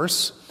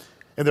divorce,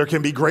 and there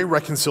can be great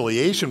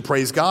reconciliation,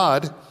 praise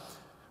God,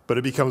 but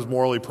it becomes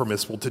morally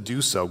permissible to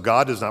do so.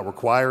 God does not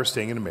require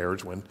staying in a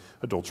marriage when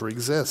adultery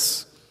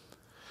exists.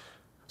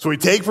 So we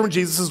take from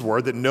Jesus'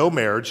 word that no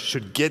marriage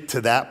should get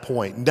to that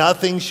point.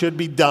 Nothing should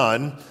be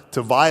done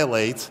to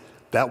violate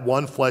that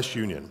one flesh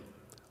union.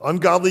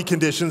 Ungodly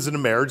conditions in a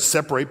marriage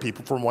separate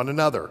people from one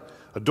another.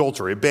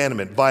 Adultery,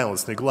 abandonment,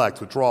 violence,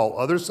 neglect, withdrawal,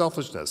 other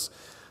selfishness.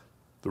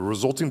 The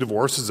resulting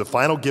divorce is a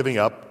final giving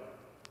up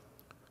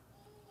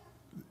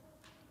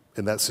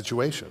in that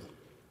situation.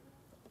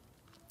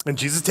 And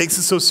Jesus takes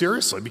it so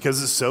seriously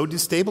because it's so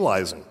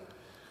destabilizing.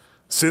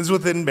 Sins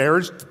within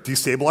marriage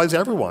destabilize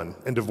everyone.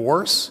 And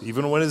divorce,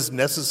 even when it's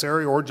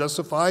necessary or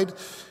justified,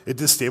 it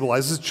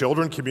destabilizes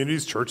children,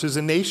 communities, churches,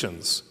 and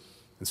nations.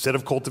 Instead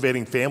of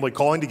cultivating family,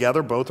 calling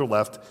together, both are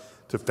left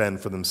to fend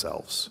for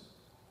themselves.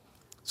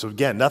 So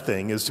again,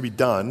 nothing is to be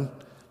done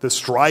that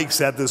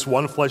strikes at this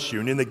one flesh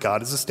union that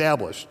God has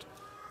established.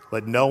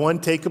 Let no one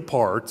take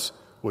apart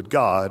what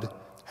God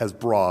has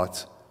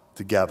brought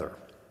together.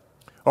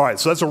 All right,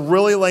 so that's a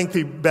really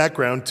lengthy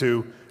background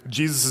to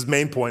Jesus'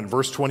 main point in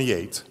verse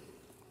 28.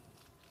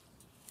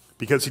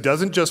 Because he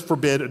doesn't just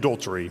forbid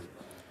adultery,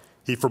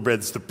 he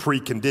forbids the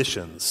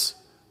preconditions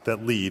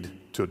that lead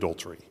to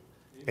adultery.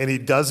 And he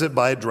does it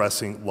by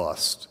addressing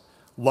lust.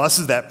 Lust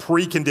is that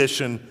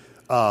precondition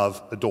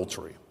of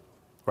adultery.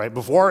 Right?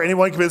 Before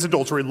anyone commits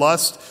adultery,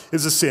 lust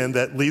is a sin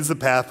that leads the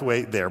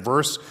pathway there.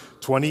 Verse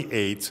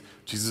 28,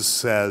 Jesus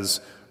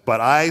says, "But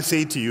I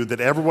say to you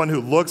that everyone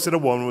who looks at a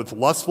woman with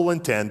lustful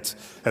intent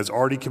has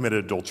already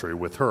committed adultery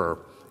with her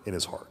in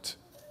his heart."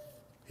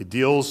 He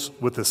deals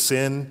with the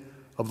sin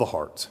of the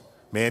heart.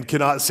 Man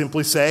cannot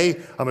simply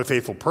say, "I'm a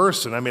faithful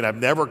person. I've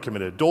never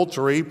committed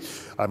adultery.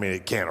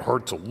 It can't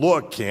hurt to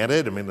look, can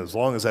it? As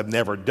long as I've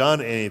never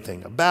done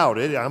anything about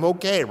it, I'm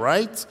okay,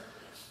 right?"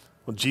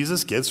 Well,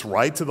 Jesus gets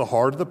right to the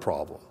heart of the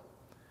problem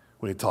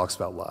when he talks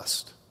about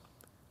lust.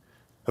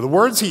 Now, the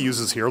words he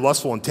uses here,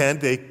 lustful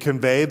intent, they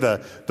convey the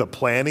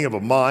planning of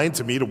a mind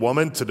to meet a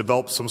woman, to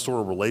develop some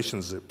sort of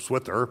relationships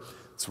with her.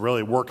 It's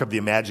really work of the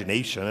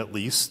imagination, at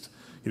least,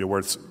 where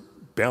it's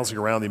bouncing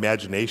around the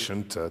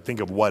imagination to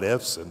think of what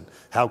ifs and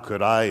how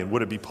could I and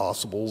would it be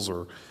possibles,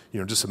 or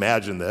just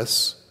imagine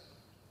this.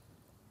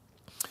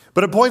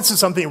 But it points to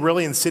something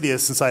really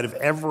insidious inside of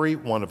every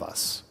one of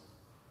us,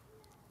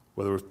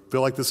 whether we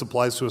feel like this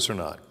applies to us or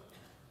not.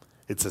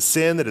 It's a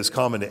sin that is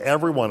common to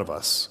every one of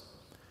us,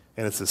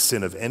 and it's the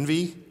sin of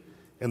envy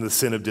and the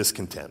sin of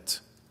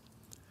discontent.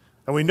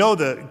 And we know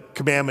the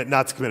commandment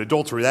not to commit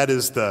adultery, that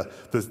is the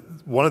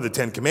one of the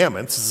 10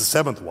 commandments, is the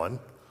 7th one.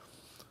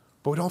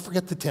 But we don't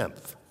forget the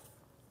 10th,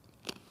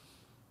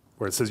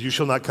 where it says, "You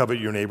shall not covet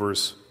your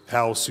neighbor's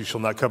house, you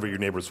shall not covet your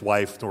neighbor's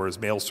wife, nor his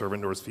male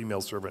servant, nor his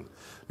female servant,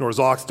 nor his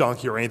ox,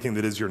 donkey, or anything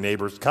that is your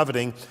neighbor's."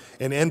 Coveting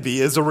and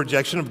envy is a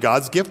rejection of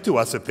God's gift to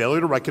us, a failure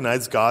to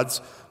recognize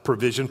God's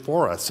provision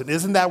for us. And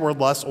isn't that where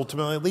lust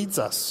ultimately leads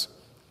us?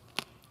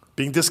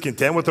 Being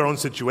discontent with our own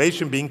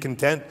situation, being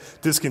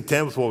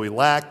discontent with what we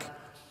lack,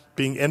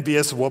 being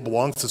envious of what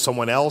belongs to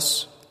someone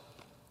else,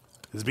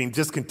 is being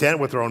discontent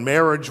with our own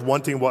marriage,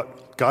 wanting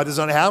what God does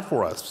not have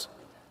for us.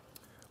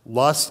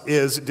 Lust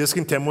is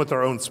discontent with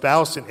our own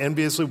spouse and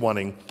enviously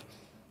wanting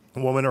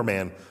a woman or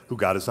man who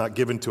God has not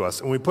given to us.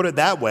 And when we put it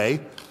that way,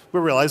 we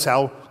realize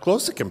how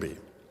close it can be.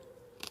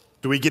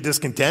 Do we get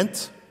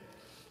discontent?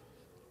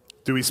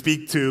 Do we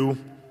speak to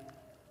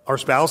our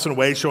spouse in a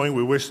way showing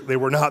we wish they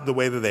were not the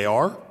way that they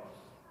are?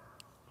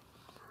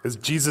 As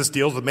Jesus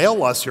deals with male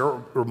lust here,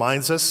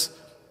 reminds us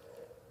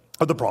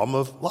of the problem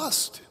of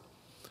lust.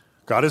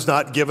 God has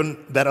not given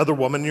that other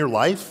woman in your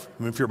life.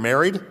 If you're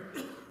married,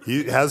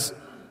 he has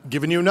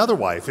given you another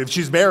wife. If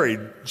she's married,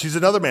 she's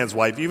another man's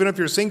wife. Even if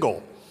you're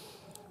single,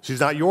 she's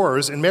not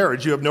yours. In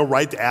marriage, you have no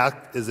right to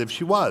act as if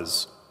she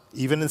was,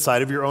 even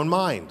inside of your own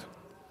mind.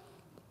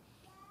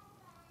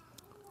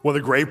 One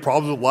of the great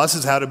problems with lust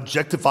is how it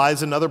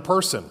objectifies another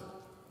person.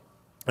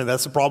 And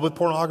that's the problem with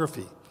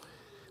pornography.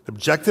 It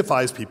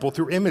objectifies people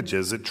through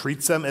images. It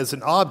treats them as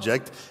an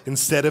object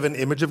instead of an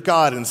image of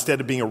God,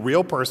 instead of being a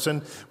real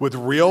person with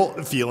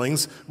real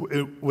feelings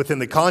within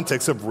the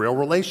context of real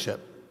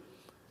relationship.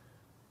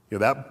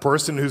 That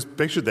person who's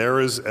pictured there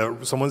is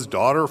someone's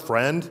daughter,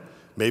 friend,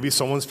 maybe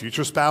someone's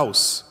future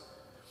spouse.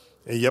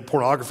 And yet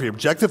pornography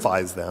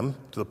objectifies them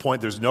to the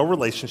point there's no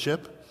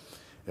relationship.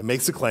 It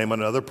makes a claim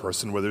on another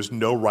person where there's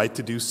no right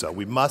to do so.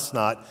 We must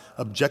not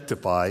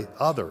objectify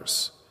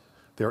others.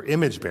 They're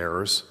image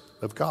bearers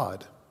of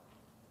God.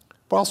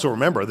 But also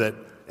remember that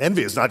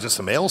envy is not just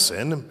a male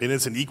sin.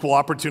 It's an equal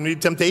opportunity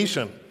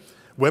temptation.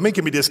 Women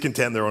can be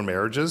discontent in their own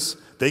marriages.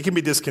 They can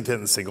be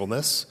discontent in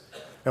singleness.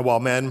 And while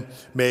men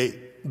may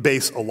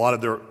base a lot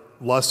of their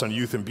lust on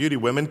youth and beauty,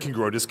 women can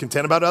grow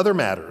discontent about other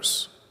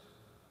matters.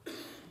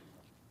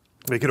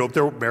 They could hope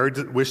they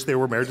were wish they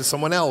were married to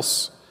someone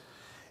else.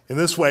 In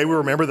this way, we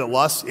remember that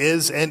lust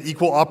is an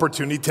equal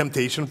opportunity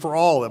temptation for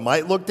all. It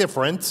might look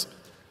different,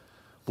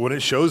 but when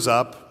it shows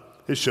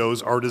up, it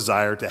shows our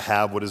desire to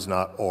have what is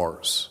not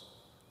ours.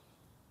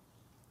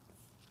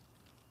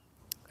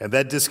 And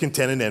that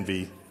discontent and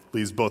envy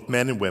leads both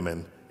men and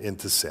women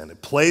into sin.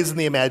 It plays in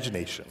the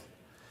imagination.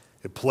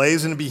 It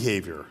plays in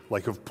behavior,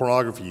 like of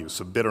pornography use,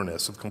 of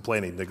bitterness, of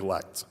complaining,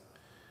 neglect.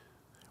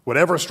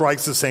 Whatever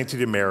strikes the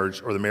sanctity of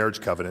marriage or the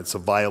marriage covenant, it's a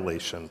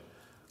violation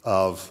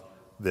of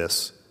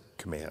this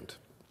command.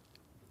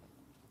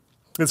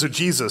 And so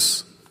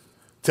Jesus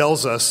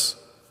tells us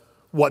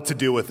what to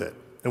do with it.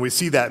 And we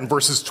see that in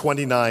verses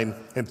 29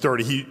 and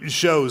 30. He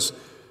shows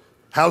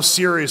how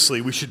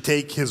seriously we should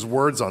take his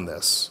words on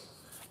this.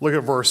 Look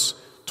at verse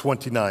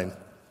 29.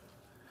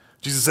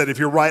 Jesus said, "If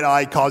your right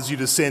eye causes you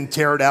to sin,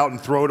 tear it out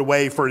and throw it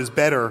away, for it is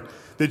better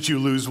that you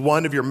lose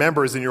one of your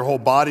members and your whole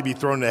body be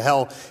thrown into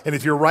hell. And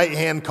if your right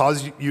hand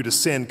causes you to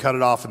sin, cut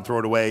it off and throw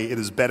it away. It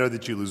is better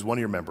that you lose one of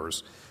your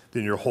members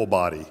than your whole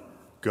body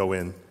go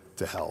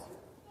into hell."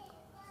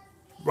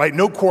 Right?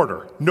 No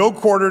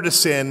quarter to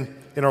sin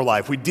in our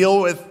life. We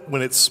deal with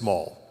when it's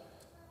small.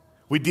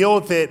 We deal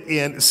with it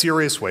in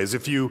serious ways.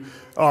 If your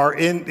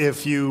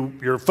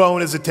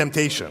phone is a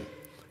temptation,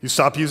 you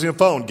stop using a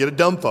phone, get a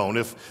dumb phone.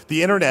 If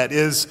the internet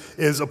is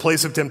a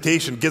place of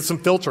temptation, get some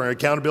filtering,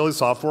 accountability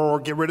software, or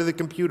get rid of the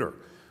computer.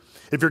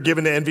 If you're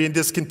given to envy and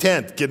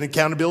discontent, get an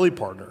accountability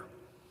partner.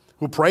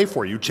 who pray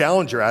for you,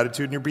 challenge your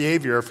attitude and your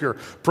behavior. If you're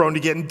prone to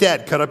get in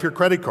debt, cut up your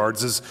credit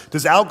cards.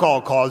 Does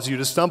alcohol cause you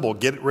to stumble?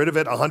 Get rid of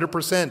it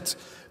 100%.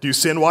 Do you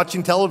sin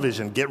watching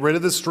television? Get rid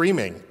of the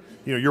streaming.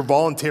 You're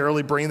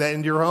voluntarily bringing that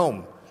into your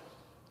home.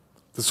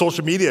 Does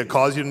social media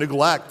cause you to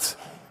neglect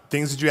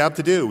things that you have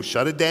to do?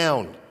 Shut it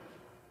down.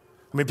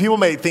 People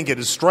may think it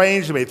is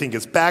strange, they may think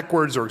it's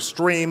backwards or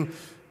extreme,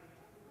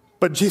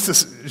 but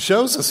Jesus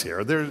shows us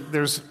here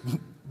there's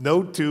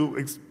no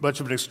too much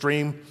of an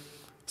extreme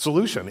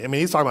solution.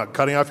 He's talking about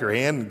cutting off your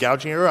hand and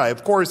gouging your eye.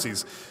 Of course,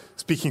 he's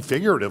speaking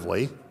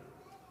figuratively,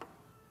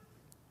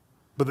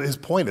 but his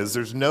point is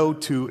there's no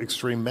too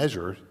extreme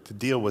measure to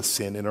deal with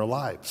sin in our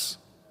lives.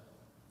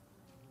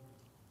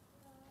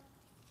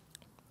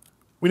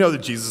 We know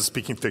that Jesus is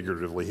speaking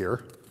figuratively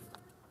here.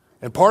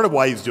 And part of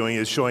why he's doing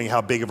it is showing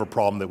how big of a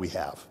problem that we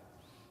have.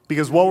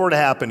 Because what were to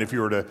happen if you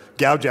were to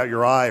gouge out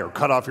your eye or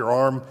cut off your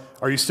arm?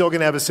 Are you still going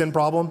to have a sin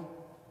problem?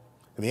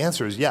 And the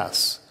answer is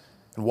yes.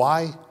 And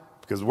why?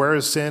 Because where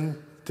does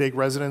sin take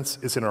residence?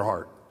 It's in our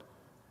heart.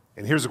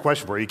 And here's a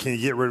question for you. Can you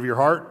get rid of your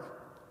heart?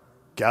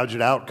 Gouge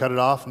it out, cut it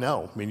off?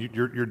 No.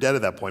 You're dead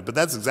at that point. But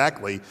that's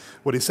exactly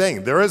what he's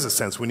saying. There is a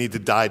sense we need to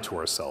die to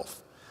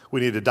ourselves. We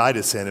need to die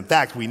to sin. In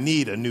fact, we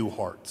need a new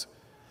heart.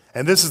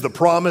 And this is the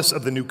promise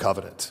of the new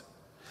covenant.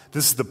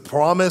 This is the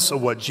promise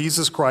of what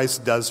Jesus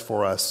Christ does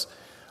for us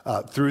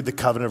through the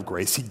covenant of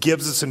grace. He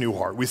gives us a new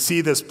heart. We see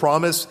this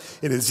promise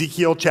in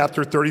Ezekiel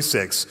chapter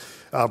 36,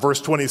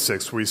 verse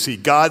 26, where we see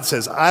God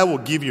says, I will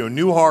give you a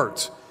new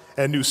heart,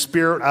 and a new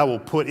spirit I will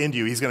put into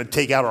you. He's going to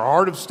take out our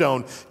heart of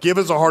stone, give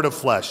us a heart of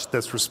flesh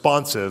that's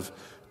responsive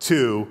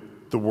to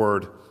the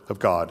word of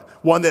God.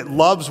 One that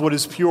loves what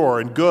is pure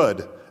and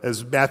good,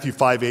 as Matthew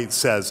 5:8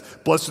 says,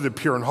 blessed are the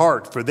pure in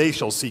heart, for they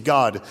shall see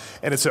God.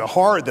 And it's a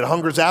heart that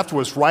hungers after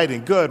what's right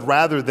and good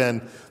rather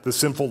than the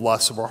sinful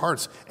lusts of our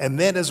hearts. And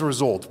then as a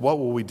result, what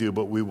will we do?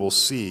 But we will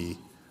see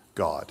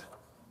God.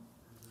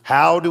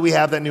 How do we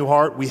have that new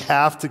heart? We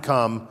have to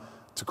come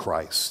to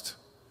Christ.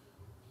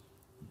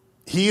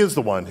 He is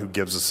the one who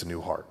gives us a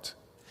new heart.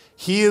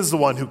 He is the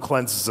one who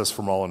cleanses us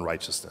from all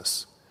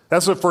unrighteousness.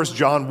 That's what 1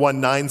 John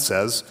 1:9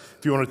 says.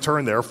 If you want to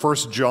turn there,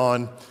 1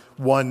 John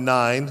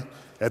 1:9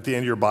 at the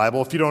end of your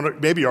Bible. If you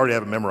don't, maybe you already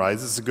have it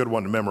memorized. It's a good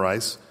one to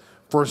memorize.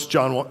 1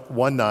 John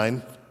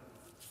 1:9.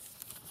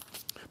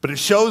 But it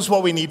shows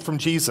what we need from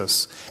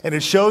Jesus. And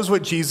it shows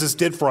what Jesus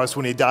did for us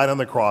when he died on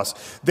the cross.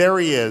 There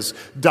he is,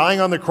 dying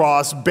on the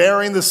cross,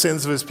 bearing the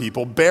sins of his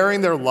people,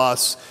 bearing their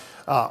lusts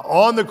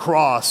on the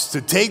cross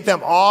to take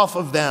them off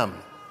of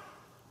them,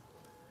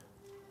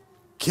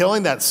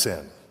 killing that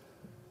sin.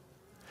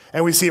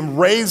 And we see him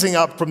raising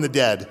up from the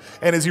dead.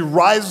 And as he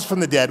rises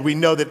from the dead, we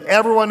know that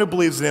everyone who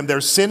believes in him,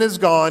 their sin is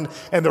gone,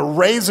 and they're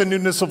raised in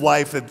newness of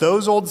life, that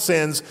those old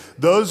sins,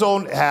 those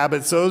old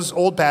habits, those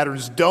old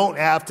patterns don't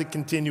have to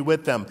continue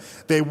with them.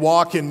 They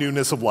walk in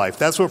newness of life.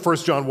 That's what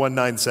 1 John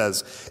 1:9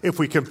 says. If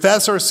we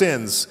confess our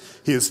sins,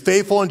 he is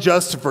faithful and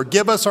just to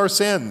forgive us our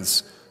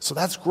sins. So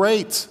that's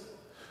great.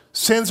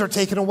 Sins are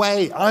taken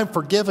away. I'm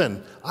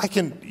forgiven. I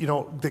can,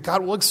 that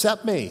God will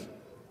accept me.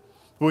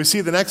 But we see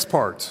the next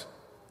part.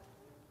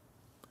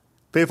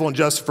 Faithful and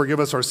just to forgive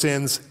us our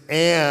sins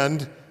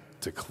and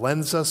to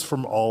cleanse us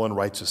from all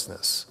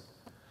unrighteousness.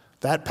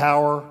 That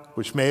power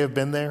which may have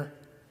been there,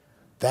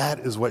 that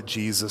is what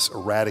Jesus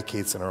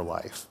eradicates in our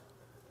life.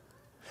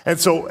 And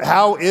so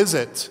how is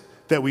it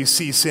that we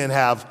see sin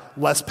have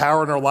less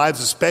power in our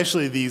lives,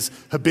 especially these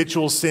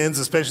habitual sins,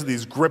 especially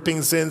these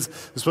gripping sins,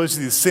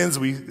 especially these sins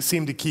we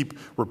seem to keep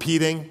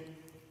repeating?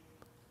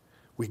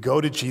 We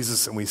go to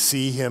Jesus and we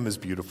see him as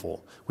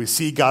beautiful. We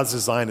see God's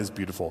design as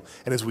beautiful.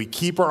 And as we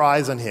keep our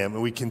eyes on him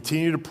and we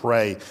continue to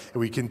pray and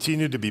we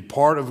continue to be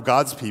part of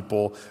God's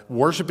people,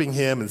 worshiping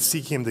him and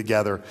seeking him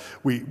together,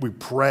 we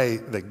pray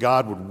that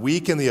God would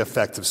weaken the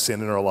effect of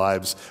sin in our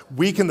lives,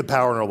 weaken the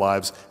power in our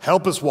lives,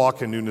 help us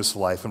walk in newness of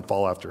life and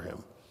follow after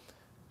him.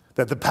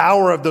 That the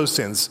power of those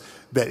sins,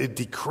 that it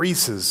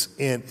decreases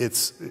in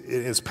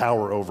its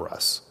power over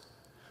us.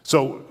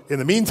 So in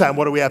the meantime,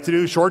 what do we have to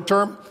do short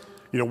term?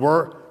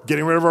 We're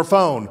getting rid of our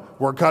phone.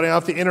 We're cutting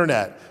off the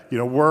internet.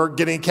 We're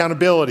getting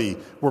accountability.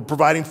 We're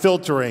providing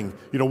filtering.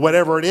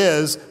 Whatever it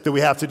is that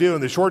we have to do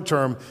in the short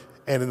term.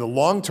 And in the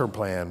long-term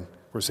plan,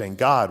 we're saying,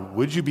 God,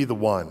 would you be the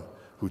one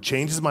who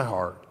changes my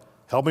heart?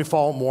 Help me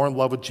fall more in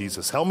love with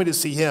Jesus. Help me to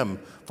see him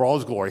for all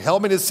his glory.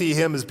 Help me to see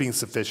him as being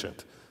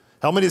sufficient.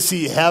 Help me to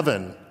see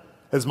heaven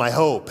as my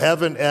hope,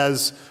 heaven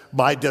as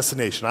my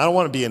destination. I don't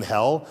want to be in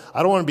hell.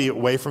 I don't want to be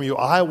away from you.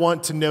 I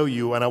want to know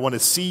you and I want to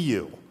see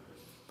you.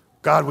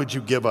 God, would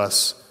you give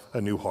us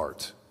a new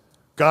heart?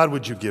 God,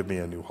 would you give me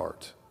a new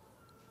heart?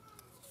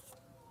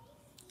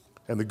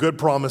 And the good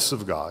promise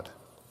of God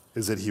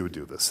is that he would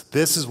do this.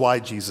 This is why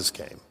Jesus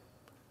came.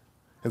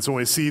 And so when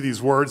we see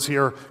these words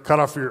here, cut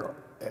off your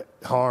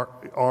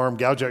arm,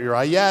 gouge out your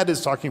eye, it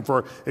is talking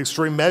for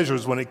extreme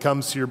measures when it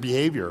comes to your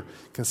behavior.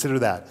 Consider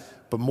that.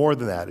 But more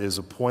than that, it is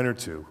a pointer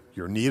to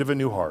your need of a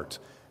new heart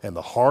and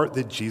the heart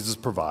that Jesus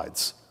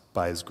provides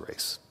by his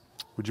grace.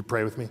 Would you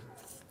pray with me?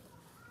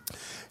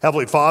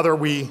 Heavenly Father,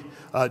 we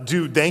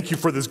do, thank you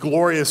for this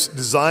glorious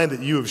design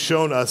that you have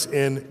shown us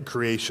in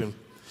creation.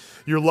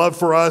 Your love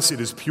for us, it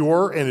is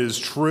pure and it is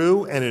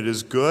true and it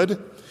is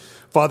good.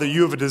 Father,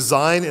 you have a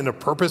design and a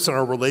purpose in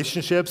our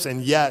relationships,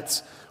 and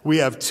yet we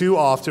have too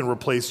often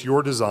replaced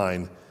your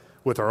design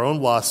with our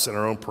own lusts and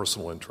our own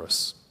personal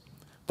interests.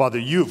 Father,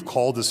 you have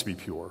called us to be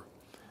pure.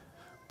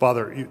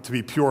 Father, to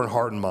be pure in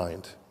heart and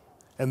mind.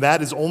 And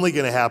that is only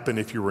going to happen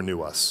if you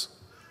renew us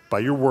by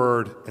your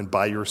word and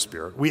by your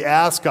spirit. We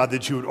ask, God,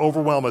 that you would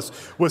overwhelm us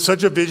with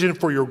such a vision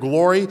for your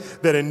glory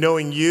that in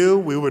knowing you,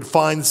 we would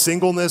find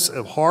singleness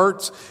of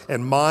heart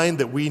and mind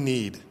that we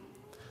need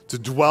to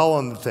dwell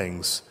on the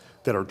things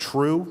that are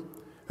true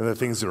and the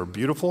things that are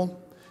beautiful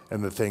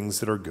and the things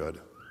that are good.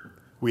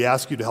 We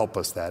ask you to help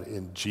us that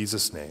in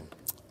Jesus' name.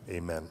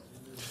 Amen.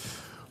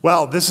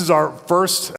 Well, this is our first